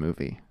watching this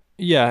movie.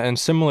 Yeah, and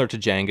similar to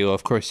Django,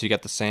 of course, you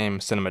get the same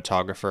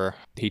cinematographer.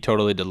 He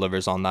totally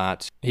delivers on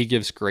that. He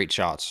gives great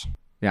shots.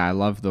 Yeah, I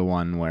love the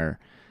one where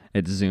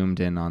it's zoomed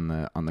in on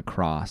the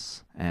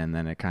cross, and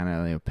then it kind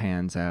of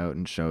pans out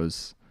and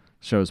shows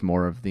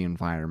more of the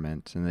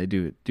environment, and they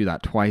do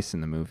that twice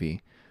in the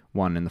movie,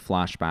 one in the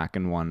flashback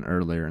and one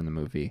earlier in the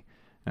movie,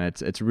 and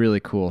it's a really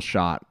cool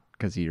shot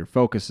because your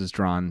focus is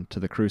drawn to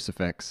the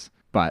crucifix,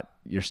 but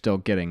you're still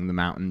getting the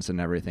mountains and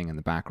everything in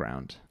the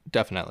background.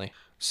 Definitely.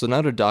 So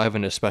now to dive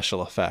into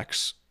special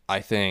effects,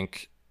 I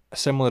think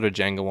similar to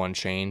Django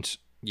Unchained,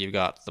 you've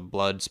got the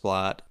blood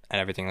splat and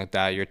everything like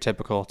that, your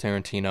typical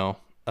Tarantino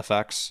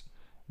effects.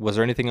 Was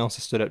there anything else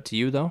that stood out to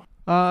you, though?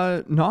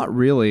 Not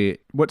really.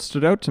 What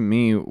stood out to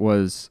me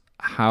was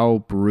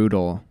how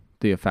brutal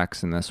the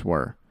effects in this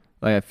were.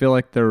 Like, I feel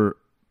like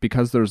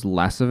because there's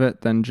less of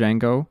it than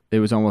Django, it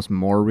was almost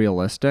more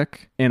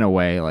realistic in a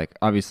way. Like,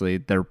 obviously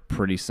they're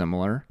pretty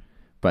similar,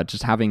 but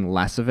just having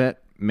less of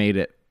it made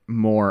it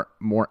more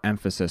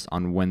emphasis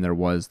on when there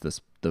was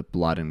the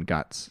blood and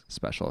guts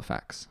special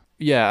effects.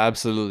 Yeah,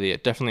 absolutely.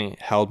 It definitely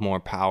held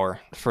more power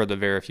for the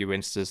very few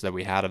instances that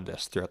we had of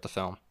this throughout the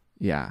film.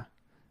 Yeah.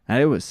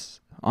 And it was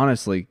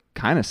honestly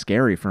kind of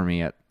scary for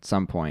me at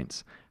some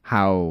points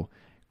how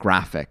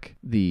graphic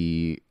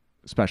the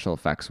special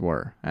effects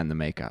were and the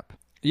makeup.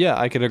 Yeah,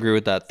 I could agree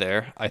with that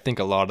there. I think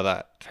a lot of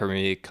that for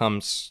me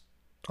comes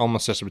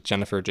almost just with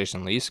Jennifer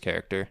Jason Leigh's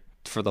character.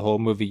 For the whole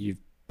movie,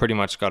 you've pretty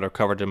much got her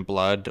covered in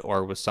blood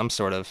or with some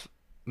sort of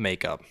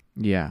makeup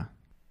Yeah.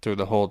 through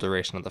the whole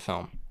duration of the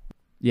film.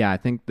 Yeah, I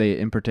think they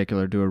in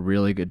particular do a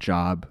really good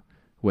job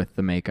with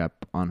the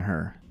makeup on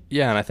her.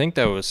 Yeah, and I think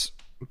that was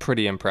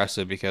pretty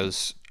impressive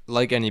because,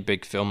 like any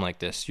big film like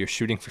this, you're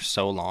shooting for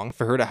so long.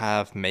 For her to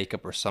have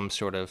makeup or some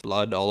sort of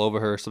blood all over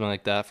her, something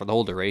like that, for the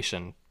whole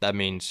duration, that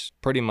means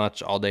pretty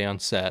much all day on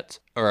set,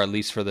 or at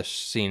least for the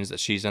scenes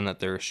that she's in that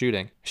they're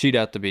shooting, she'd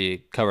have to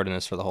be covered in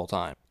this for the whole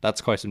time. That's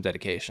quite some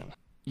dedication.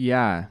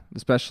 Yeah,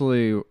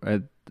 especially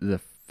at the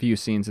few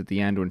scenes at the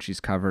end when she's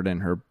covered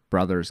in her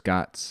brother's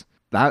guts.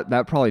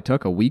 That probably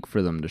took a week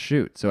for them to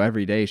shoot. So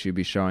every day she'd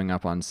be showing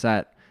up on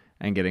set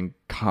and getting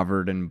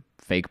covered in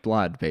fake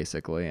blood,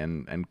 basically,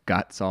 and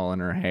guts all in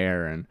her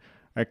hair. And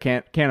I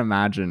can't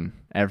imagine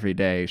every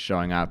day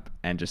showing up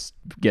and just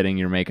getting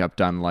your makeup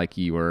done like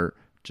you were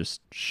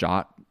just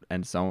shot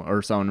and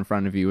someone in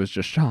front of you was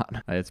just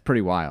shot. It's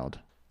pretty wild.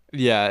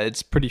 Yeah,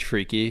 it's pretty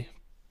freaky,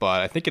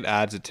 but I think it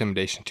adds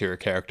intimidation to her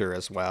character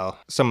as well.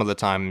 Some of the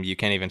time you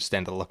can't even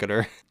stand to look at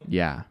her.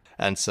 Yeah.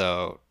 And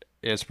so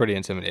it's pretty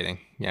intimidating.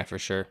 Yeah, for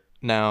sure.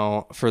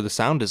 Now, for the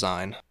sound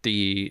design,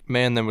 the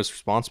man that was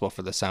responsible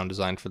for the sound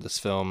design for this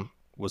film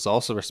was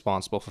also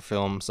responsible for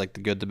films like The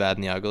Good, the Bad,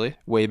 and the Ugly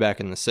way back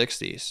in the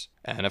 60s.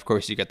 And of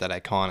course, you get that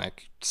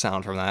iconic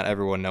sound from that.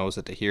 Everyone knows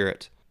it to hear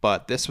it.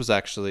 But this was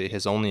actually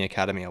his only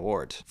Academy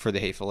Award for The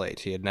Hateful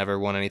Eight. He had never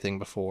won anything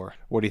before.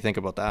 What do you think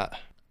about that?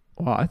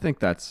 Well, I think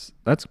that's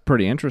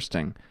pretty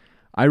interesting.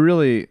 I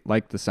really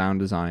like the sound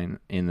design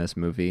in this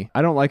movie.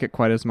 I don't like it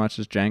quite as much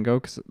as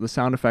Django because the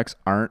sound effects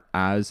aren't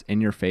as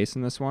in your face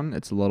in this one.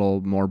 It's a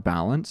little more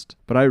balanced,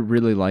 but I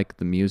really like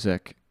the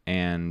music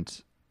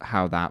and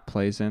how that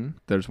plays in.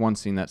 There's one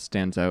scene that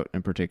stands out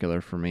in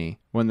particular for me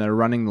when they're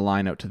running the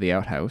line out to the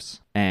outhouse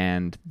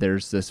and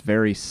there's this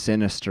very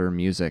sinister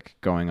music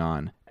going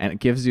on and it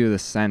gives you the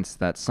sense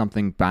that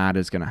something bad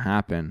is going to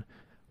happen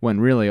when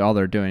really all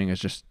they're doing is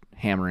just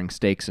hammering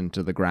stakes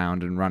into the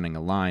ground and running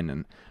a line,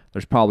 and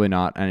there's probably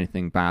not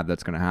anything bad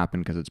that's going to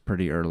happen because it's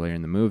pretty early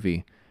in the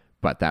movie,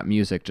 but that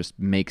music just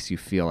makes you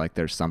feel like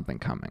there's something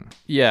coming.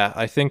 Yeah,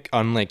 I think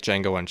unlike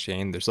Django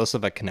Unchained, there's less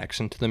of a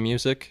connection to the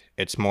music.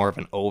 It's more of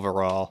an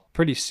overall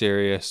pretty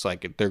serious,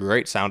 like they're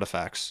great sound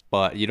effects,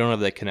 but you don't have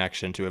that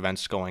connection to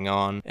events going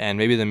on. And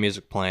maybe the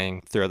music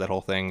playing throughout that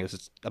whole thing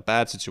is a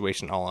bad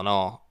situation all in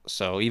all.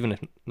 So even if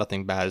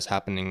nothing bad is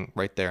happening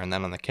right there and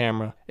then on the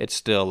camera, it's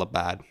still a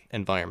bad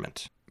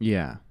environment.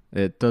 Yeah,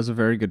 it does a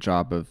very good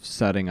job of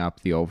setting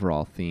up the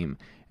overall theme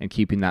and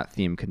keeping that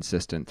theme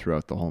consistent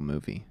throughout the whole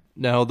movie.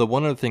 Now, the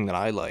one other thing that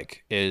I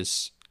like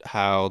is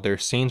how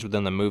there's scenes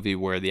within the movie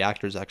where the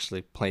actors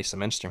actually play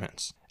some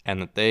instruments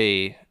and that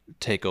they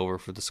take over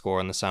for the score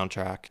and the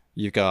soundtrack.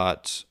 You've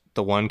got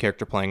the one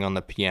character playing on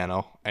the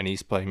piano and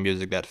he's playing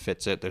music that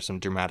fits it. There's some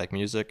dramatic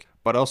music,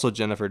 but also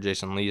Jennifer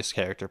Jason Leigh's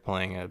character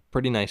playing a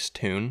pretty nice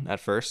tune at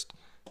first.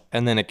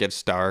 And then it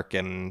gets dark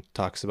and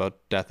talks about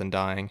death and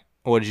dying.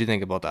 What did you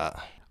think about that?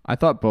 I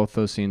thought both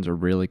those scenes are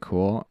really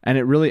cool, and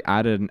it really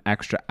added an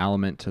extra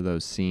element to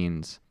those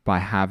scenes by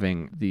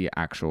having the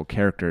actual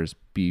characters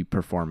be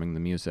performing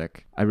the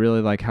music. I really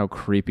like how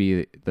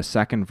creepy the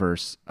second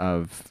verse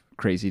of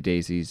Crazy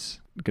Daisy's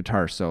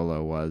guitar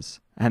solo was.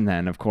 And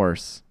then, of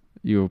course,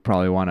 you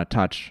probably want to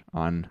touch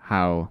on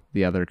how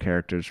the other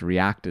characters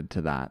reacted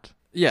to that.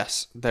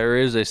 Yes, there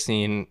is a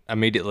scene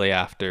immediately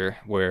after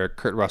where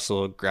Kurt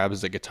Russell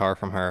grabs the guitar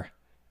from her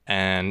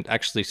and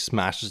actually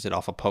smashes it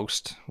off a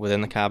post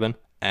within the cabin.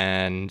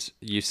 And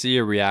you see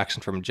a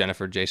reaction from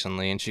Jennifer Jason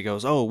Leigh, and she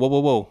goes, "Oh, whoa, whoa,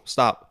 whoa,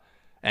 stop."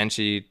 And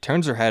she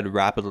turns her head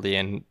rapidly,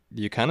 and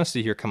you kind of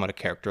see her come out of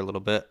character a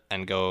little bit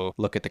and go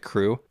look at the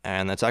crew.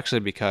 And that's actually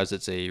because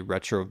it's a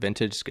retro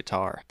vintage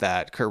guitar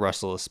that Kurt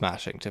Russell is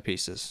smashing to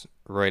pieces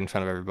right in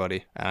front of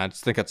everybody. And I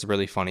just think that's a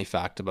really funny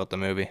fact about the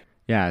movie.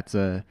 Yeah, it's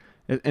an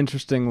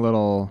interesting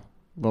little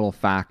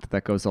fact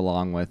that goes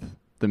along with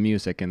the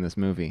music in this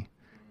movie.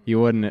 You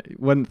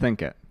wouldn't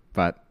think it,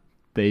 but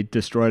they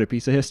destroyed a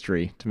piece of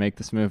history to make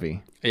this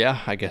movie. Yeah,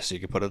 I guess you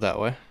could put it that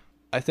way.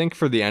 I think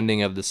for the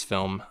ending of this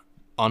film,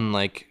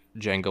 unlike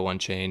Django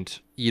Unchained,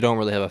 you don't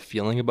really have a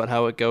feeling about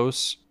how it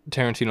goes.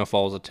 Tarantino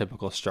follows a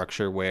typical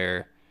structure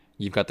where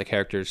you've got the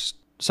characters,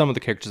 some of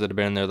the characters that have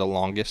been in there the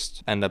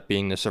longest end up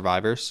being the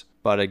survivors.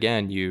 But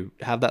again, you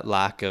have that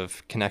lack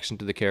of connection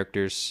to the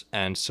characters,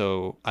 and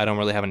so I don't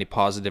really have any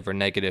positive or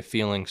negative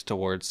feelings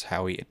towards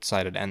how he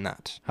decided to end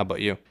that. How about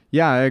you?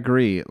 Yeah, I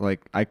agree.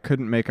 Like, I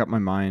couldn't make up my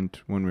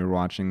mind when we were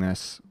watching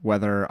this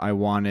whether I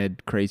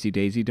wanted Crazy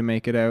Daisy to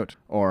make it out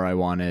or I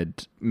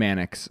wanted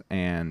Mannix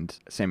and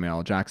Samuel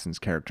L. Jackson's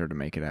character to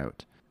make it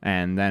out.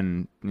 And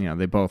then,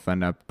 they both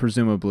end up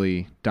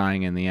presumably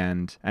dying in the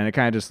end. And it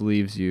kind of just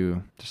leaves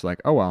you just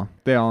like, oh, well,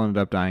 they all ended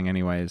up dying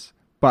anyways.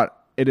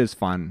 But it is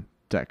fun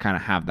to kind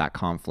of have that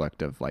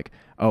conflict of like,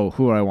 oh,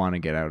 who do I want to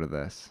get out of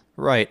this?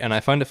 Right, and I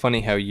find it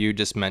funny how you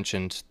just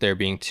mentioned there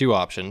being two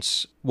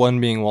options,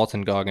 one being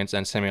Walton Goggins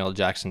and Samuel L.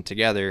 Jackson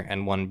together,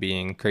 and one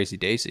being Crazy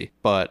Daisy.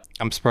 But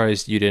I'm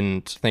surprised you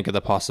didn't think of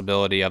the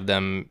possibility of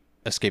them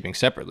escaping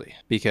separately.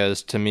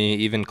 Because to me,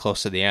 even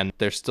close to the end,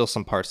 there's still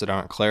some parts that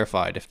aren't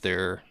clarified if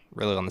they're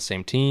really on the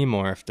same team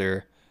or if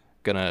they're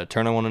gonna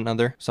turn on one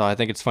another. So I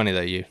think it's funny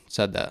that you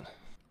said that.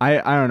 I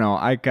don't know.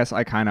 I guess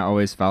I kind of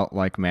always felt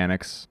like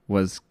Mannix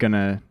was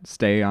gonna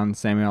stay on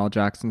Samuel L.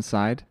 Jackson's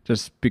side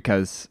just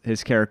because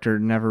his character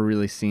never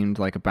really seemed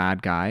like a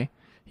bad guy.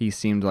 He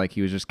seemed like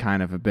he was just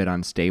kind of a bit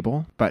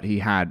unstable, but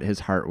his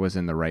heart was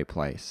in the right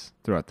place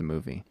throughout the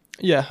movie.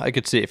 Yeah, I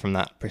could see it from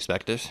that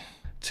perspective.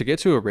 To get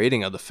to a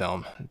rating of the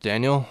film,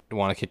 Daniel, you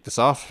want to kick this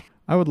off?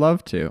 I would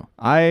love to.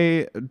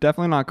 I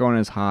definitely not going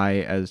as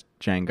high as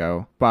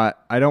Django,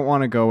 but I don't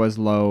want to go as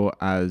low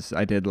as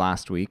I did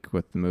last week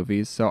with the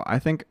movies. So I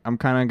think I'm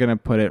kind of going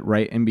to put it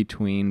right in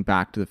between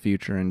Back to the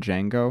Future and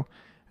Django,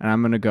 and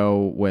I'm going to go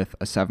with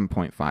a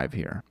 7.5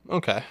 here.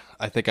 Okay,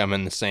 I think I'm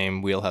in the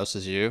same wheelhouse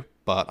as you,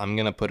 but I'm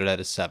going to put it at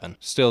a 7.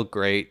 Still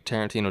great.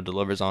 Tarantino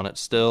delivers on it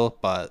still,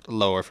 but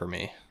lower for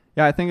me.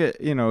 Yeah, I think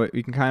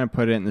we can kind of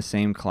put it in the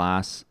same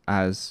class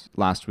as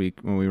last week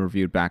when we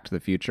reviewed Back to the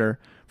Future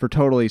for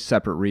totally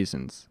separate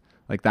reasons.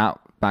 Like that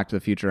Back to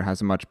the Future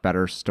has a much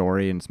better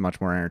story and it's much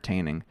more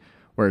entertaining.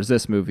 Whereas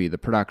this movie, the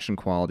production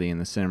quality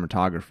and the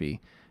cinematography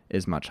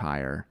is much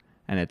higher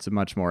and it's a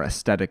much more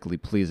aesthetically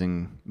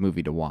pleasing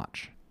movie to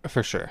watch.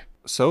 For sure.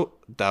 So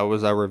that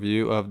was our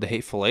review of The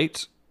Hateful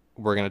Eight.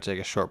 We're going to take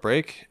a short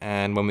break,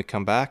 and when we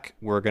come back,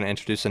 we're going to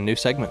introduce a new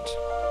segment.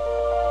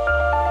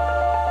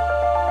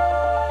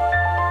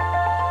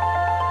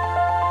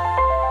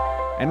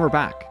 And we're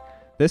back.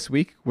 This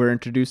week, we're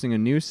introducing a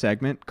new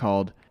segment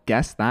called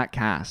Guess That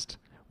Cast,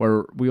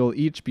 where we'll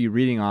each be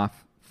reading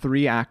off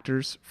 3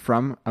 actors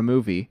from a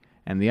movie,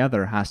 and the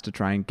other has to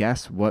try and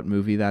guess what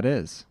movie that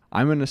is.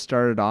 I'm going to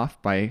start it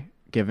off by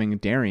giving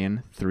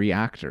Darian 3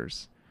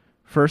 actors.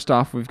 First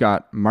off, we've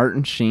got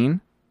Martin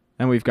Sheen,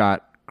 and we've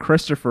got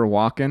Christopher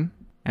Walken,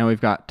 and we've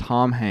got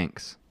Tom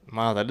Hanks.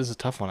 Wow, that is a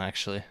tough one,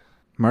 actually.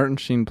 Martin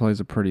Sheen plays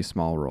a pretty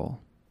small role.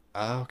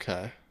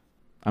 Okay.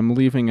 I'm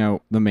leaving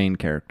out the main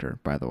character,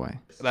 by the way.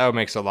 That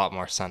makes a lot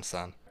more sense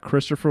then.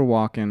 Christopher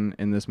Walken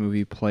in this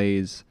movie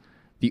plays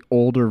the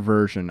older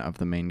version of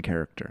the main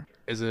character.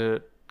 Is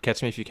it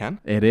Catch Me If You Can?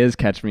 It is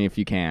Catch Me If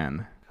You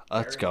Can.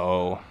 Let's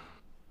go.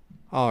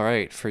 All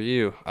right, for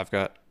you, I've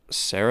got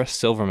Sarah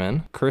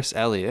Silverman, Chris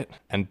Elliott,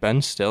 and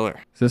Ben Stiller.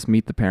 Is this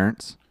Meet the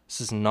Parents?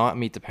 This is not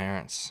Meet the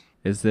Parents.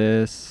 Is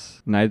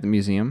this Night at the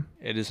Museum?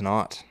 It is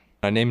not.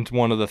 I named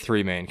one of the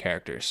 3 main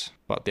characters,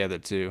 but the other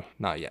 2,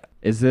 not yet.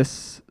 Is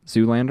this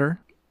Zoolander?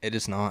 It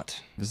is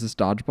not. Is this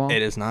Dodgeball?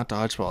 It is not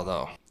Dodgeball,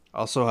 though.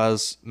 Also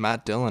has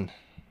Matt Dillon.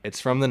 It's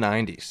from the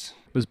 90s.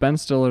 Was Ben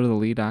Stiller the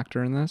lead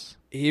actor in this?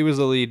 He was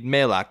the lead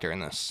male actor in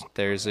this.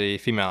 There's a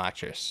female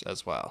actress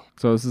as well.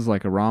 So this is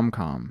like a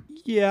rom-com.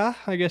 Yeah,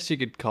 I guess you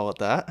could call it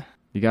that.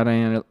 You got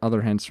any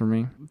other hints for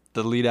me?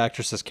 The lead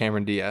actress is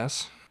Cameron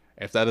Diaz.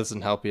 If that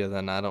doesn't help you,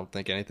 then I don't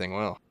think anything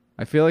will.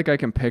 I feel like I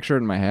can picture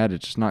it in my head.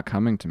 It's just not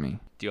coming to me.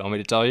 Do you want me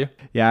to tell you?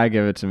 Yeah,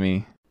 give it to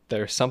me.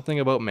 There's Something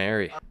About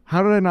Mary.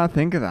 How did I not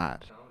think of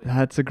that?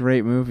 That's a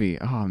great movie.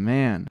 Oh,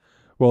 man.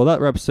 Well, that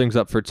wraps things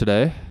up for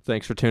today.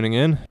 Thanks for tuning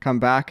in. Come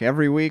back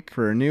every week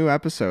for a new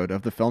episode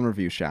of the Film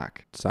Review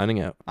Shack. Signing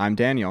out. I'm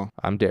Daniel.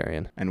 I'm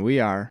Darian. And we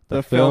are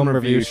The Film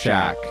Review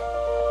Shack.